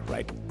right here,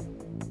 right?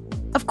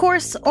 Of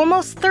course,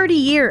 almost 30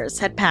 years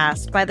had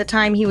passed by the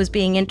time he was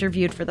being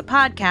interviewed for the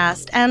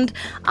podcast, and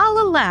I'll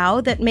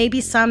allow that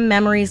maybe some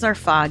memories are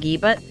foggy,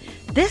 but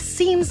this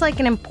seems like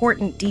an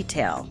important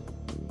detail.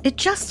 It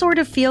just sort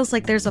of feels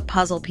like there's a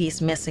puzzle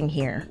piece missing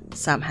here,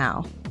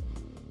 somehow.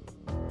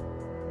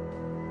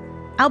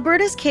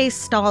 Alberta's case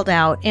stalled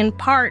out in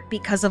part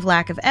because of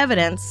lack of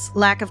evidence,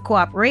 lack of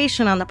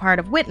cooperation on the part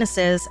of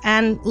witnesses,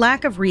 and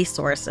lack of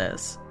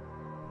resources.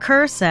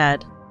 Kerr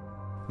said,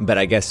 But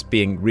I guess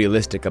being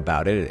realistic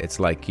about it, it's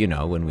like, you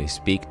know, when we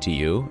speak to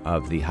you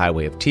of the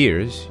Highway of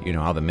Tears, you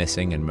know, all the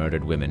missing and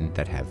murdered women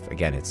that have,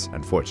 again, it's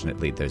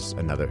unfortunately there's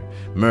another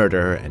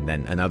murder, and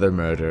then another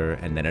murder,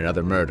 and then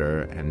another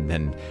murder, and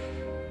then...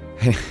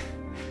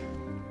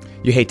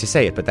 You hate to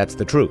say it, but that's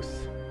the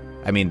truth.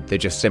 I mean, there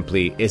just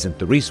simply isn't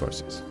the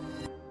resources.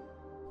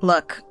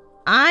 Look,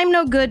 I'm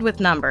no good with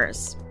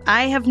numbers.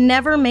 I have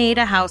never made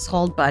a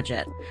household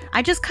budget.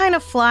 I just kind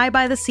of fly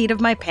by the seat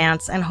of my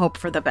pants and hope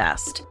for the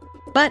best.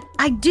 But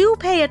I do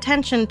pay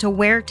attention to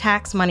where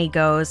tax money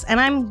goes,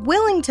 and I'm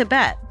willing to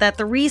bet that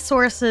the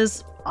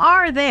resources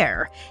are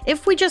there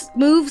if we just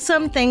move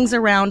some things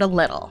around a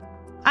little.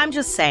 I'm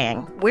just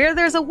saying, where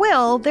there's a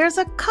will, there's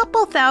a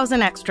couple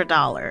thousand extra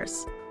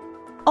dollars.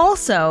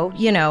 Also,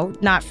 you know,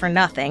 not for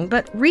nothing,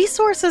 but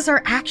resources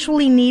are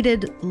actually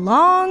needed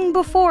long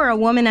before a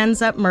woman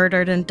ends up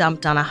murdered and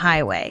dumped on a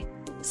highway.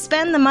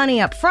 Spend the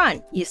money up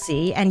front, you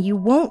see, and you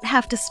won't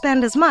have to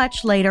spend as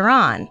much later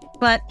on.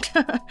 But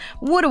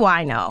what do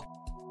I know?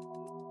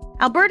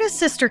 Alberta's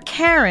sister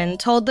Karen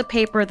told the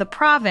paper The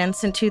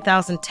Province in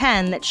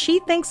 2010 that she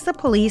thinks the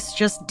police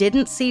just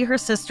didn't see her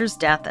sister's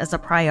death as a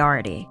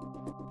priority.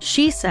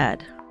 She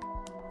said,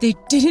 They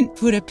didn't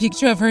put a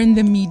picture of her in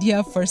the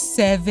media for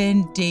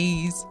 7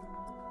 days.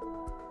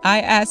 I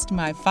asked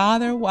my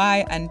father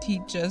why, and he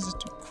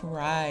just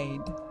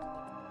cried.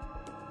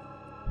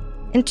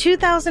 In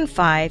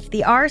 2005,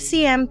 the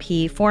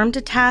RCMP formed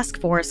a task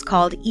force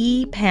called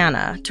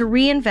E-PANA to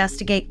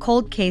reinvestigate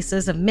cold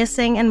cases of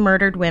missing and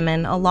murdered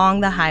women along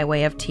the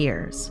Highway of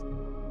Tears.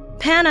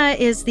 Pana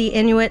is the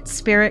Inuit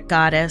spirit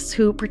goddess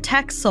who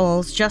protects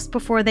souls just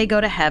before they go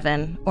to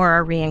heaven or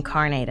are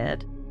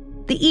reincarnated.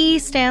 The E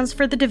stands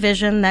for the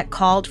division that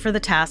called for the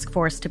task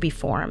force to be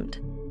formed.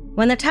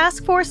 When the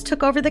task force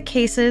took over the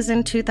cases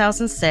in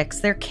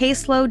 2006, their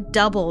caseload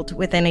doubled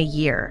within a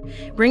year,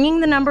 bringing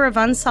the number of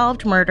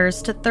unsolved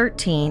murders to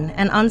 13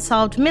 and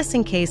unsolved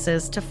missing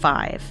cases to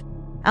 5.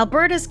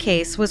 Alberta's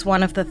case was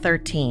one of the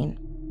 13.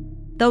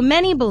 Though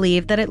many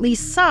believe that at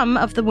least some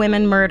of the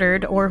women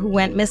murdered or who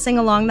went missing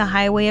along the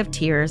Highway of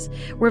Tears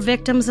were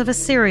victims of a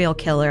serial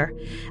killer,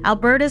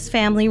 Alberta's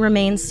family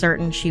remains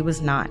certain she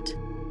was not.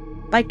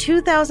 By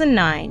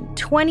 2009,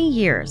 20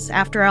 years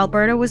after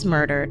Alberta was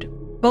murdered,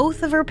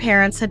 both of her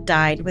parents had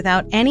died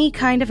without any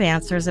kind of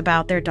answers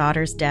about their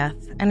daughter's death,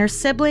 and her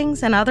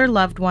siblings and other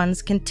loved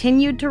ones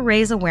continued to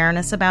raise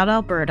awareness about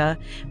Alberta,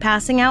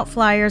 passing out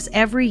flyers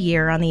every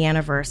year on the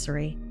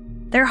anniversary.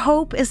 Their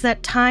hope is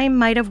that time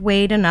might have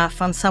weighed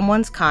enough on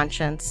someone's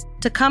conscience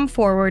to come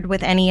forward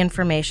with any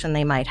information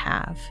they might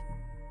have.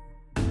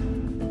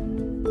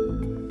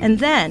 And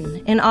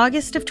then, in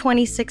August of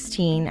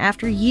 2016,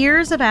 after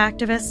years of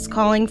activists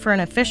calling for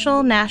an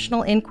official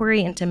national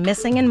inquiry into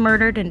missing and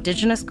murdered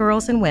Indigenous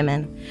girls and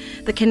women,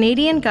 the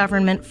Canadian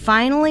government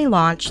finally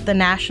launched the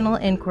National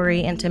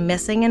Inquiry into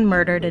Missing and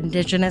Murdered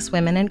Indigenous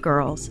Women and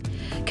Girls,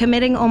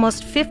 committing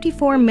almost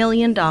 $54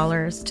 million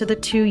to the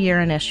 2-year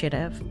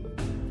initiative.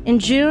 In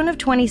June of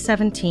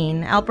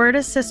 2017,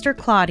 Alberta's sister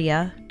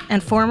Claudia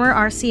and former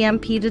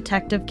RCMP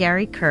detective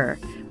Gary Kerr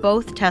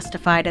both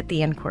testified at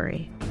the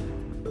inquiry.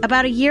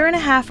 About a year and a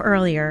half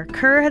earlier,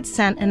 Kerr had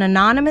sent an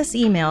anonymous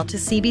email to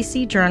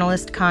CBC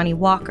journalist Connie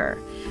Walker.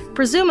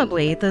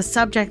 Presumably, the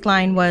subject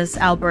line was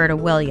Alberta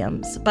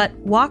Williams, but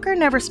Walker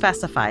never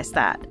specifies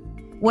that.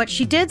 What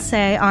she did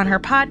say on her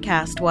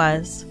podcast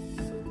was,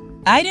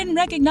 "I didn't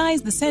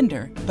recognize the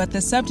sender, but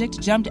the subject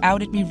jumped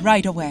out at me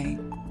right away.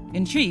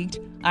 Intrigued,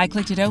 I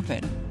clicked it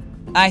open.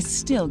 I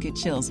still get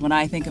chills when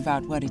I think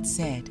about what it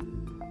said."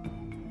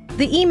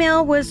 The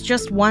email was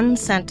just one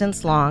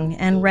sentence long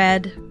and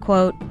read,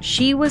 quote,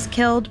 "She was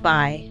killed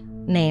by,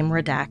 name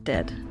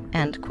redacted,"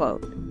 end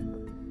quote.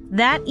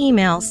 That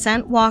email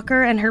sent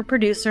Walker and her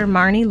producer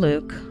Marnie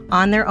Luke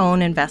on their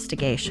own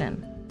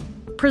investigation.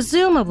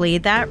 Presumably,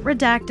 that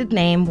redacted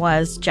name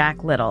was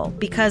Jack Little,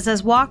 because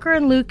as Walker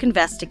and Luke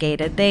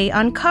investigated, they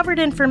uncovered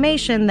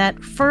information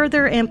that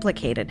further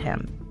implicated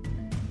him.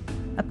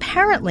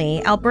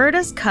 Apparently,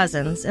 Alberta's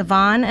cousins,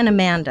 Yvonne and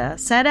Amanda,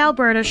 said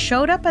Alberta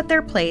showed up at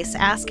their place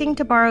asking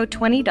to borrow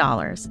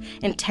 $20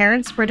 in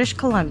Terrace, British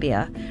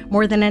Columbia,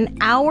 more than an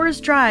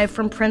hour's drive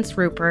from Prince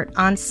Rupert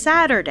on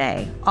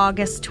Saturday,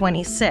 August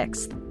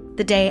 26th,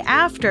 the day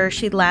after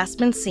she'd last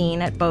been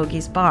seen at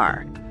Bogey's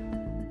Bar.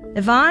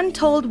 Yvonne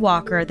told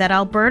Walker that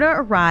Alberta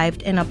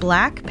arrived in a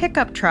black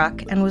pickup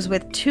truck and was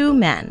with 2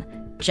 men,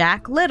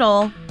 Jack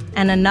Little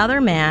and another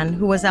man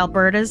who was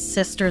Alberta's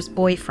sister's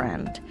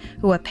boyfriend,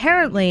 who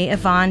apparently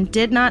Yvonne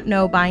did not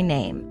know by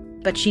name,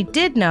 but she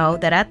did know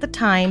that at the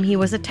time he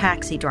was a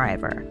taxi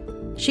driver.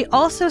 She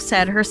also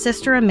said her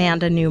sister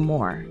Amanda knew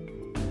more.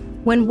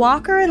 When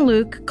Walker and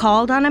Luke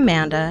called on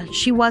Amanda,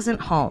 she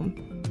wasn't home.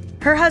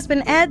 Her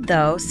husband Ed,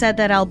 though, said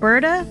that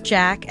Alberta,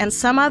 Jack, and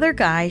some other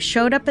guy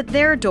showed up at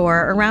their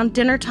door around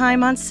dinner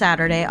time on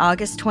Saturday,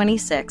 August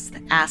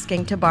 26th,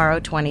 asking to borrow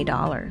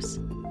 $20.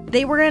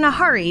 They were in a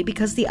hurry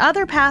because the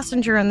other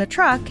passenger in the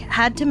truck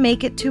had to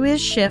make it to his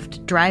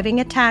shift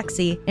driving a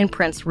taxi in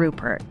Prince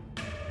Rupert.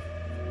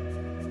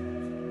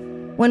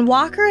 When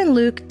Walker and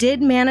Luke did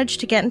manage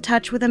to get in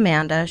touch with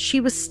Amanda, she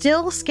was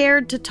still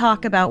scared to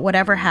talk about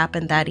whatever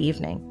happened that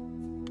evening.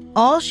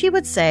 All she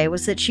would say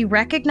was that she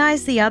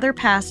recognized the other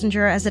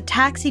passenger as a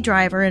taxi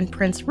driver in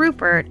Prince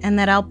Rupert and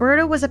that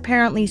Alberta was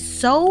apparently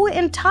so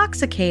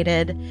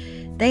intoxicated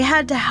they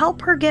had to help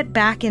her get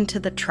back into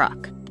the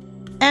truck.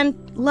 And,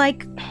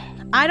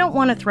 I don't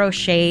want to throw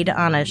shade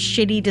on a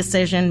shitty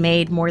decision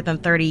made more than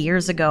 30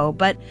 years ago,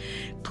 but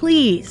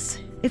please,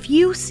 if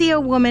you see a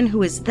woman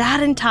who is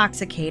that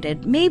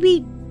intoxicated,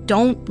 maybe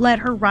don't let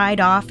her ride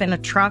off in a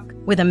truck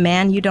with a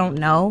man you don't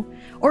know,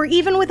 or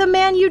even with a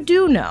man you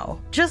do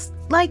know. Just,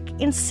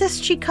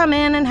 insist she come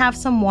in and have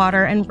some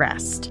water and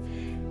rest,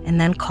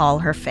 and then call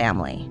her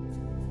family.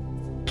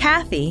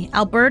 Kathy,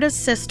 Alberta's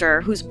sister,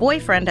 whose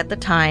boyfriend at the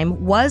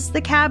time was the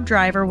cab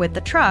driver with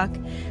the truck,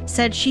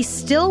 said she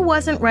still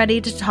wasn't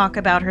ready to talk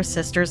about her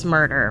sister's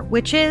murder,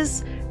 which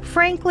is,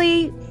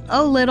 frankly,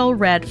 a little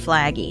red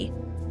flaggy.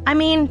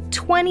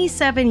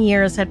 27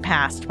 years had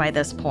passed by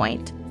this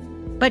point.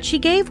 But she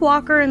gave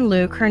Walker and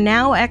Luke her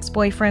now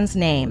ex-boyfriend's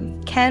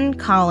name, Ken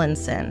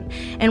Collinson,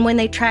 and when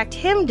they tracked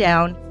him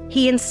down,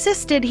 he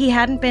insisted he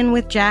hadn't been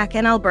with Jack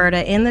and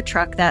Alberta in the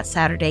truck that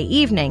Saturday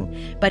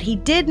evening, but he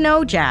did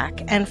know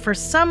Jack and for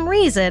some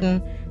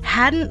reason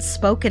hadn't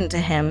spoken to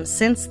him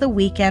since the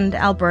weekend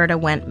Alberta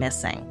went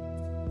missing.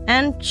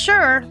 And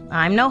sure,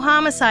 I'm no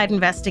homicide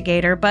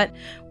investigator, but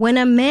when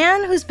a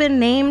man who's been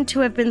named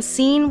to have been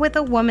seen with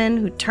a woman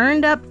who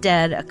turned up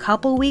dead a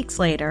couple weeks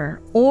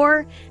later,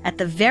 or at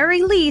the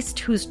very least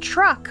whose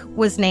truck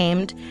was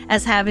named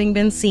as having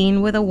been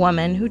seen with a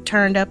woman who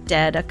turned up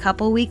dead a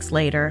couple weeks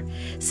later,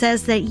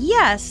 says that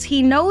yes,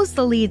 he knows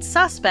the lead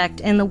suspect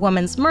in the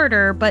woman's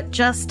murder, but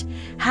just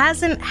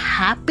hasn't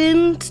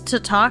happened to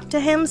talk to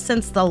him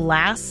since the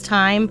last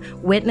time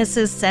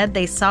witnesses said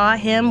they saw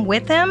him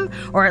with him,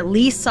 or at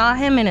least saw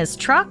him in his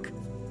truck?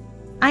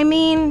 I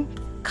mean,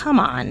 come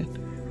on.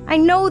 I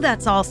know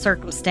that's all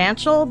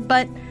circumstantial,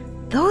 but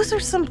those are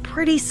some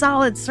pretty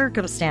solid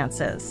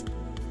circumstances.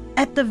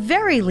 At the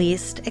very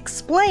least,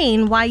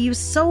 explain why you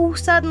so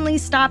suddenly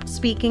stopped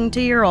speaking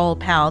to your old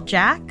pal,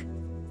 Jack.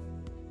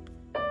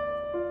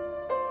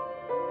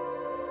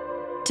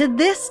 To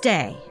this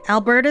day,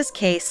 Alberta's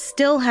case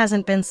still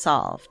hasn't been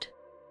solved.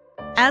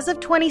 As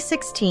of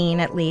 2016,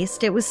 at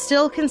least, it was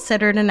still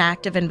considered an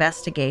active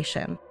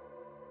investigation.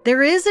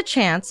 There is a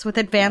chance with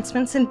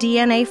advancements in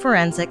DNA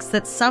forensics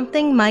that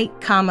something might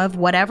come of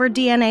whatever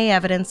DNA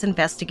evidence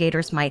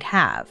investigators might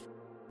have,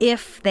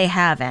 if they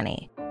have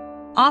any.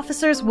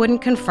 Officers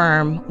wouldn't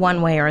confirm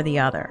one way or the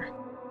other.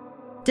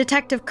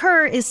 Detective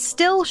Kerr is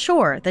still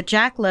sure that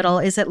Jack Little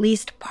is at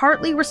least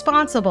partly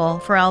responsible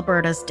for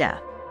Alberta's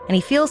death, and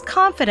he feels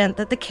confident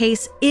that the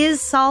case is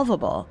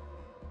solvable.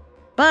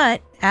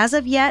 But as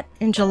of yet,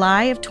 in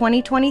July of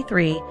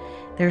 2023,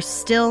 there's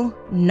still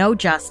no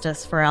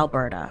justice for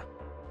Alberta.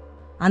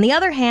 On the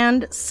other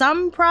hand,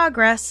 some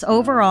progress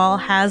overall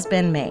has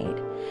been made.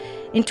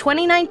 In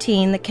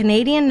 2019, the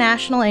Canadian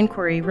National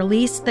Inquiry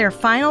released their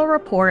final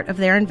report of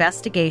their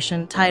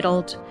investigation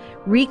titled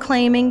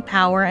Reclaiming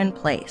Power and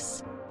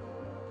Place.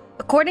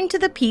 According to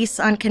the piece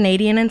on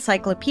Canadian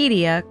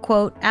Encyclopedia,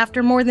 quote,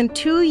 after more than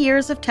 2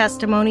 years of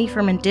testimony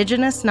from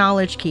Indigenous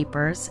knowledge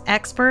keepers,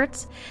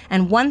 experts,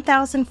 and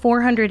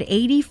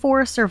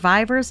 1,484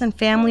 survivors and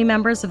family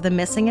members of the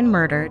missing and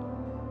murdered,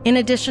 in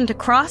addition to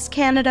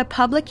cross-Canada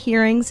public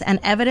hearings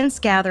and evidence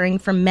gathering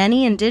from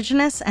many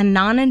Indigenous and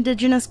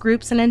non-Indigenous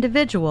groups and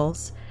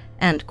individuals,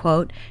 end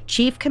quote,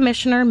 Chief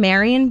Commissioner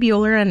Marion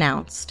Buehler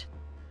announced,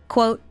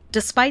 quote,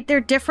 despite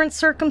their different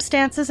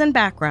circumstances and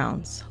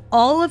backgrounds,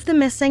 all of the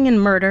missing and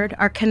murdered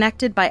are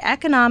connected by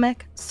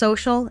economic,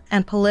 social,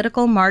 and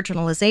political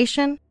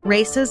marginalization,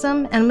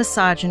 racism, and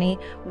misogyny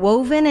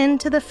woven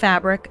into the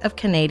fabric of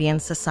Canadian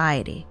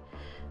society.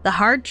 The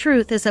hard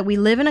truth is that we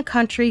live in a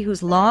country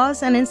whose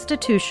laws and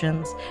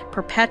institutions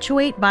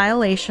perpetuate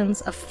violations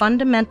of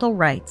fundamental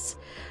rights,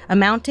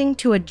 amounting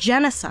to a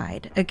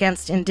genocide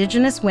against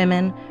Indigenous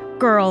women,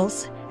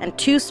 girls, and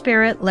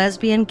two-spirit,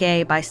 lesbian,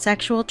 gay,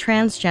 bisexual,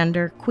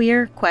 transgender,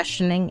 queer,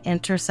 questioning,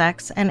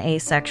 intersex, and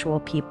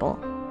asexual people.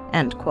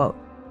 End quote.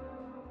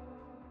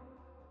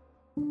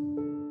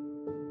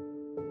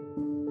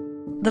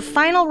 The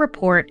final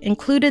report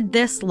included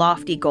this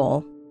lofty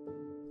goal.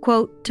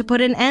 Quote, to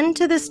put an end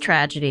to this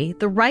tragedy,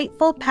 the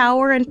rightful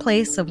power and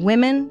place of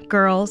women,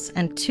 girls,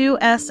 and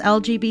 2S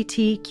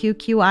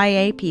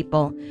LGBTQIA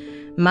people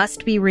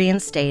must be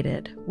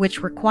reinstated,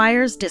 which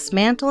requires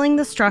dismantling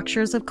the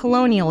structures of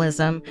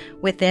colonialism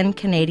within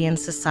Canadian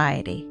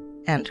society,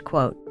 end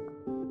quote.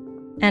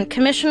 And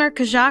Commissioner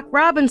Kajak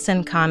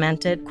Robinson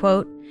commented,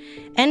 quote,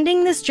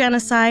 ending this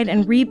genocide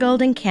and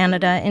rebuilding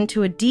Canada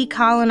into a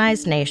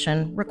decolonized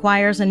nation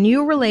requires a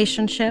new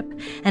relationship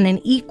and an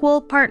equal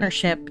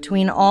partnership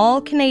between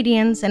all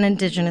Canadians and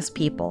Indigenous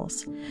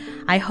peoples.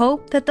 I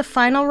hope that the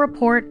final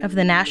report of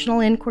the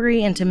National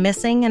Inquiry into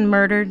Missing and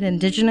Murdered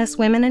Indigenous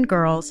Women and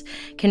Girls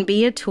can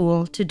be a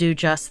tool to do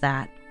just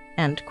that,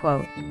 end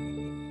quote.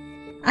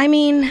 I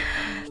mean,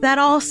 that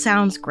all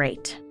sounds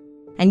great.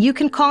 And you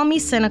can call me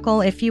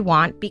cynical if you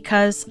want,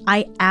 because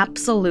I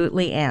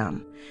absolutely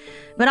am.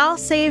 But I'll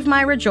save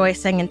my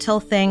rejoicing until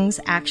things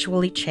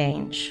actually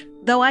change.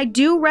 Though I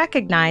do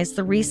recognize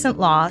the recent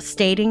law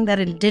stating that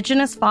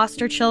Indigenous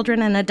foster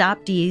children and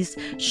adoptees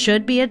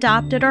should be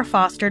adopted or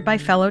fostered by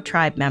fellow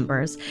tribe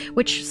members,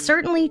 which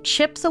certainly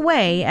chips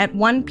away at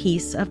one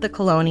piece of the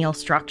colonial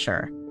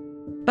structure.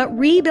 But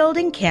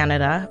rebuilding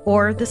Canada,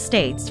 or the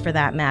States for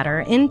that matter,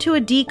 into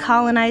a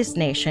decolonized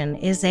nation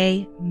is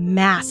a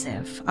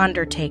massive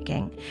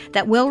undertaking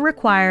that will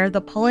require the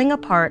pulling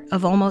apart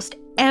of almost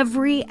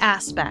every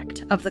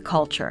aspect of the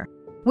culture,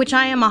 which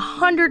I am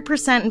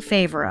 100% in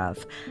favor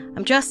of.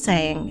 I'm just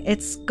saying,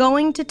 it's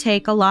going to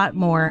take a lot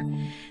more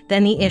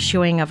than the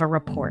issuing of a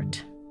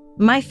report.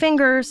 My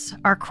fingers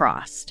are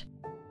crossed.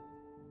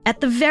 At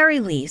the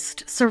very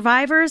least,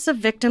 survivors of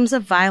victims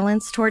of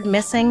violence toward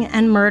missing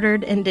and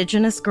murdered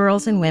Indigenous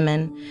girls and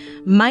women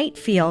might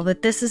feel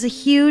that this is a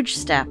huge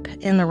step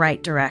in the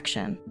right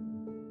direction.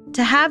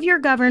 To have your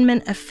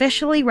government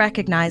officially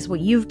recognize what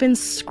you've been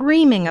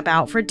screaming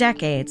about for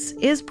decades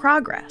is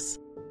progress.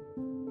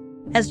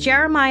 As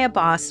Jeremiah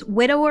Boss,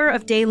 widower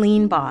of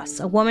Daleen Boss,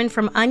 a woman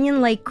from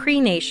Onion Lake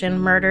Cree Nation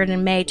murdered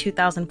in May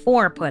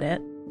 2004, put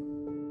it,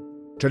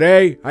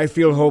 today, I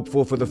feel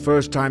hopeful for the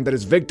first time that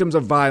as victims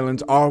of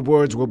violence, our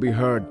words will be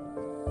heard.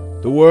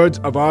 The words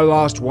of our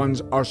lost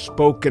ones are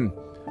spoken.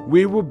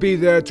 We will be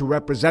there to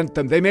represent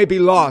them. They may be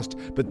lost,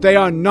 but they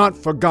are not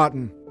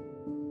forgotten.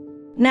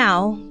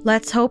 Now,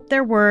 let's hope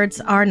their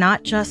words are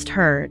not just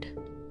heard,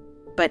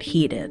 but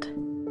heeded.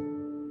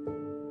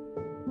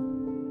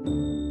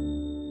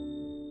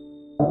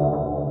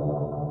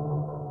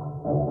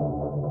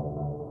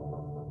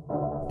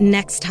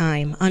 Next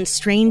time on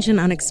Strange and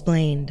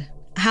Unexplained,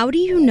 how do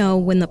you know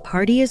when the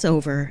party is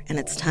over and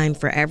it's time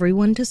for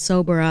everyone to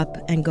sober up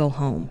and go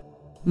home?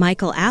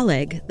 Michael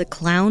Alec, the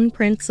clown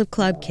prince of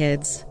club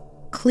kids,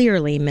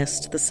 clearly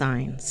missed the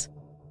signs.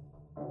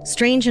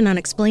 Strange and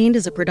Unexplained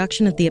is a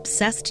production of the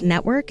Obsessed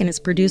Network and is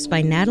produced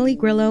by Natalie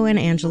Grillo and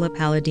Angela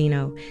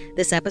Palladino.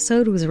 This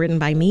episode was written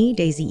by me,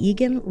 Daisy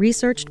Egan,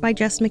 researched by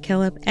Jess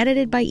McKillop,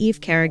 edited by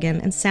Eve Kerrigan,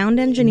 and sound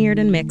engineered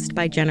and mixed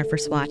by Jennifer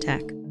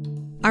Swatek.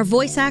 Our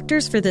voice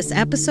actors for this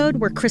episode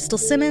were Crystal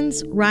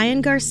Simmons, Ryan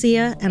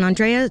Garcia, and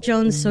Andrea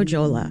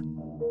Jones-Sojola.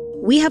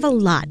 We have a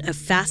lot of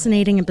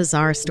fascinating and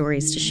bizarre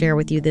stories to share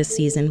with you this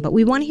season, but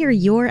we want to hear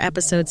your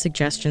episode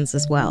suggestions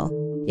as well.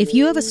 If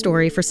you have a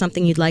story for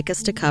something you'd like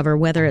us to cover,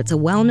 whether it's a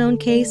well-known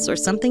case or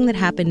something that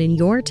happened in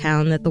your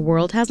town that the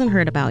world hasn't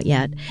heard about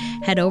yet,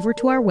 head over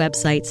to our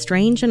website,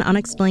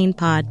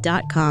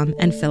 strangeandunexplainedpod.com,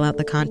 and fill out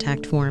the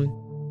contact form.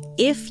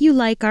 If you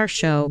like our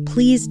show,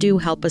 please do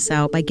help us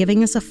out by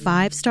giving us a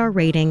 5-star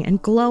rating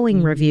and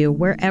glowing review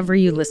wherever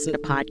you listen to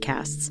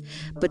podcasts.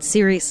 But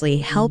seriously,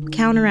 help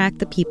counteract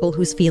the people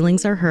whose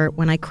feelings are hurt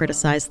when I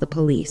criticize the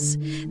police.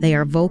 They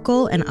are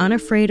vocal and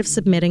unafraid of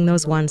submitting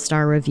those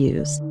 1-star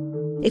reviews.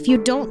 If you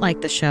don't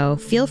like the show,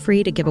 feel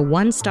free to give a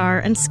 1-star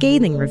and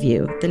scathing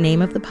review. The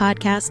name of the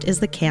podcast is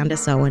The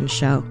Candace Owens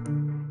Show.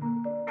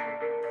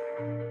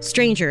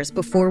 Strangers,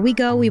 before we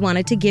go, we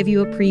wanted to give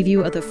you a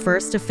preview of the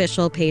first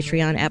official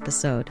Patreon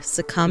episode,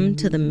 Succumb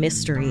to the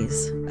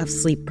Mysteries of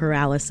Sleep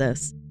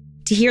Paralysis.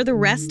 To hear the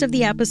rest of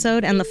the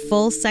episode and the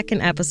full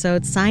second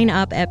episode, sign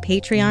up at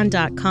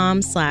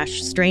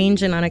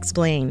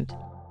patreon.com/strangeandunexplained.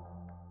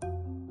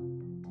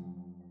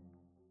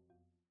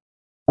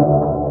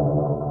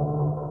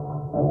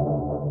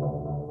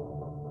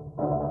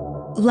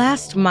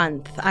 Last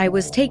month, I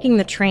was taking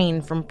the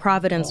train from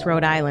Providence,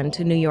 Rhode Island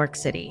to New York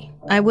City.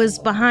 I was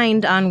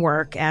behind on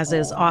work, as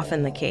is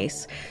often the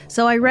case,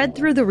 so I read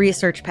through the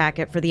research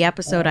packet for the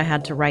episode I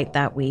had to write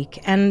that week,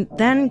 and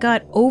then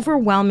got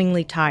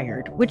overwhelmingly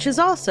tired, which is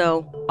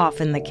also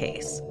often the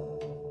case.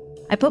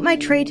 I put my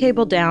tray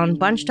table down,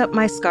 bunched up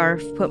my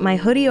scarf, put my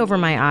hoodie over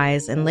my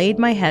eyes, and laid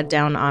my head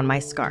down on my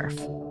scarf.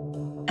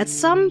 At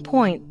some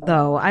point,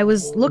 though, I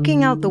was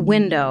looking out the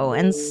window,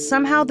 and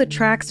somehow the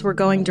tracks were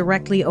going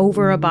directly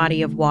over a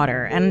body of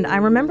water, and I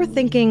remember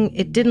thinking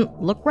it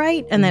didn't look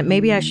right and that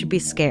maybe I should be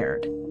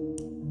scared.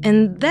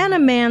 And then a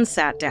man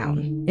sat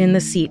down in the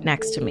seat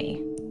next to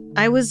me.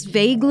 I was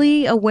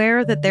vaguely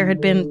aware that there had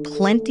been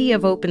plenty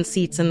of open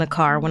seats in the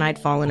car when I'd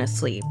fallen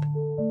asleep.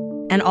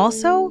 And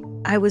also,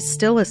 I was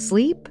still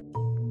asleep.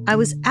 I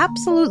was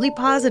absolutely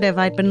positive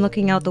I'd been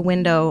looking out the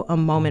window a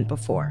moment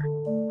before.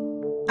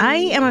 I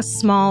am a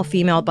small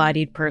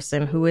female-bodied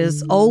person who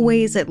is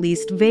always at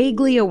least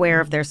vaguely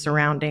aware of their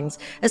surroundings,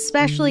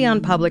 especially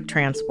on public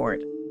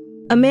transport.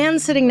 A man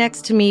sitting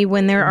next to me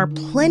when there are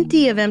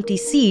plenty of empty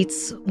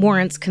seats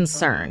warrants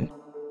concern.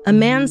 A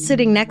man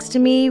sitting next to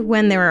me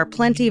when there are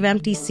plenty of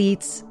empty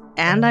seats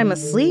and I'm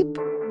asleep?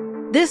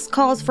 This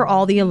calls for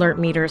all the alert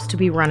meters to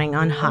be running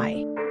on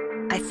high.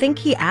 I think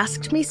he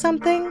asked me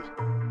something.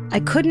 I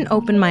couldn't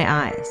open my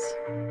eyes.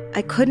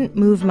 I couldn't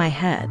move my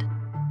head.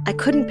 I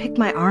couldn't pick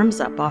my arms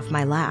up off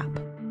my lap.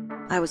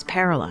 I was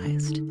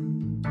paralyzed.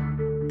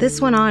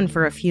 This went on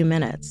for a few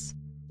minutes.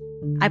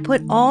 I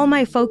put all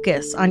my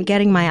focus on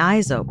getting my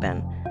eyes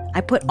open.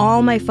 I put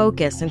all my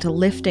focus into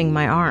lifting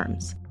my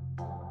arms.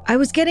 I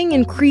was getting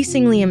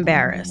increasingly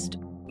embarrassed,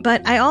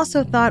 but I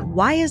also thought,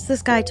 why is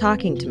this guy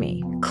talking to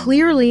me?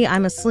 Clearly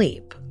I'm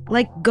asleep.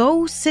 Like,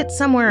 go sit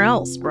somewhere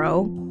else,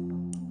 bro.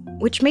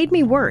 Which made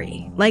me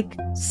worry. Like,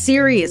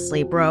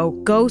 seriously, bro,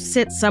 go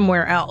sit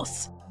somewhere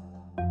else.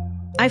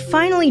 I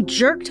finally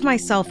jerked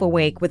myself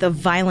awake with a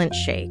violent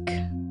shake.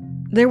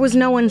 There was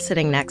no one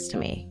sitting next to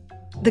me.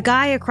 The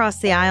guy across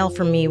the aisle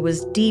from me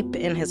was deep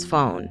in his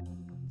phone.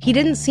 He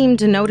didn't seem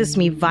to notice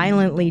me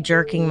violently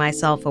jerking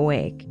myself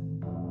awake.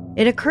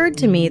 It occurred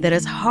to me that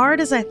as hard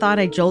as I thought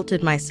I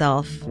jolted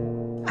myself,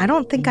 I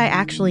don't think I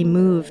actually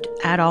moved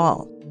at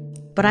all.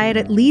 But I had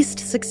at least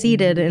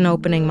succeeded in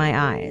opening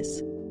my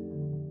eyes.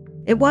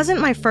 It wasn't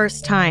my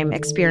first time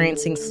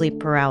experiencing sleep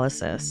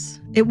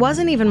paralysis. It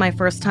wasn't even my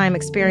first time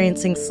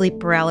experiencing sleep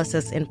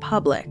paralysis in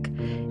public.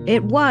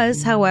 It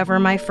was, however,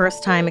 my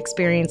first time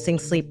experiencing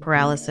sleep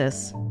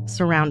paralysis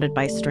surrounded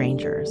by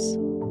strangers.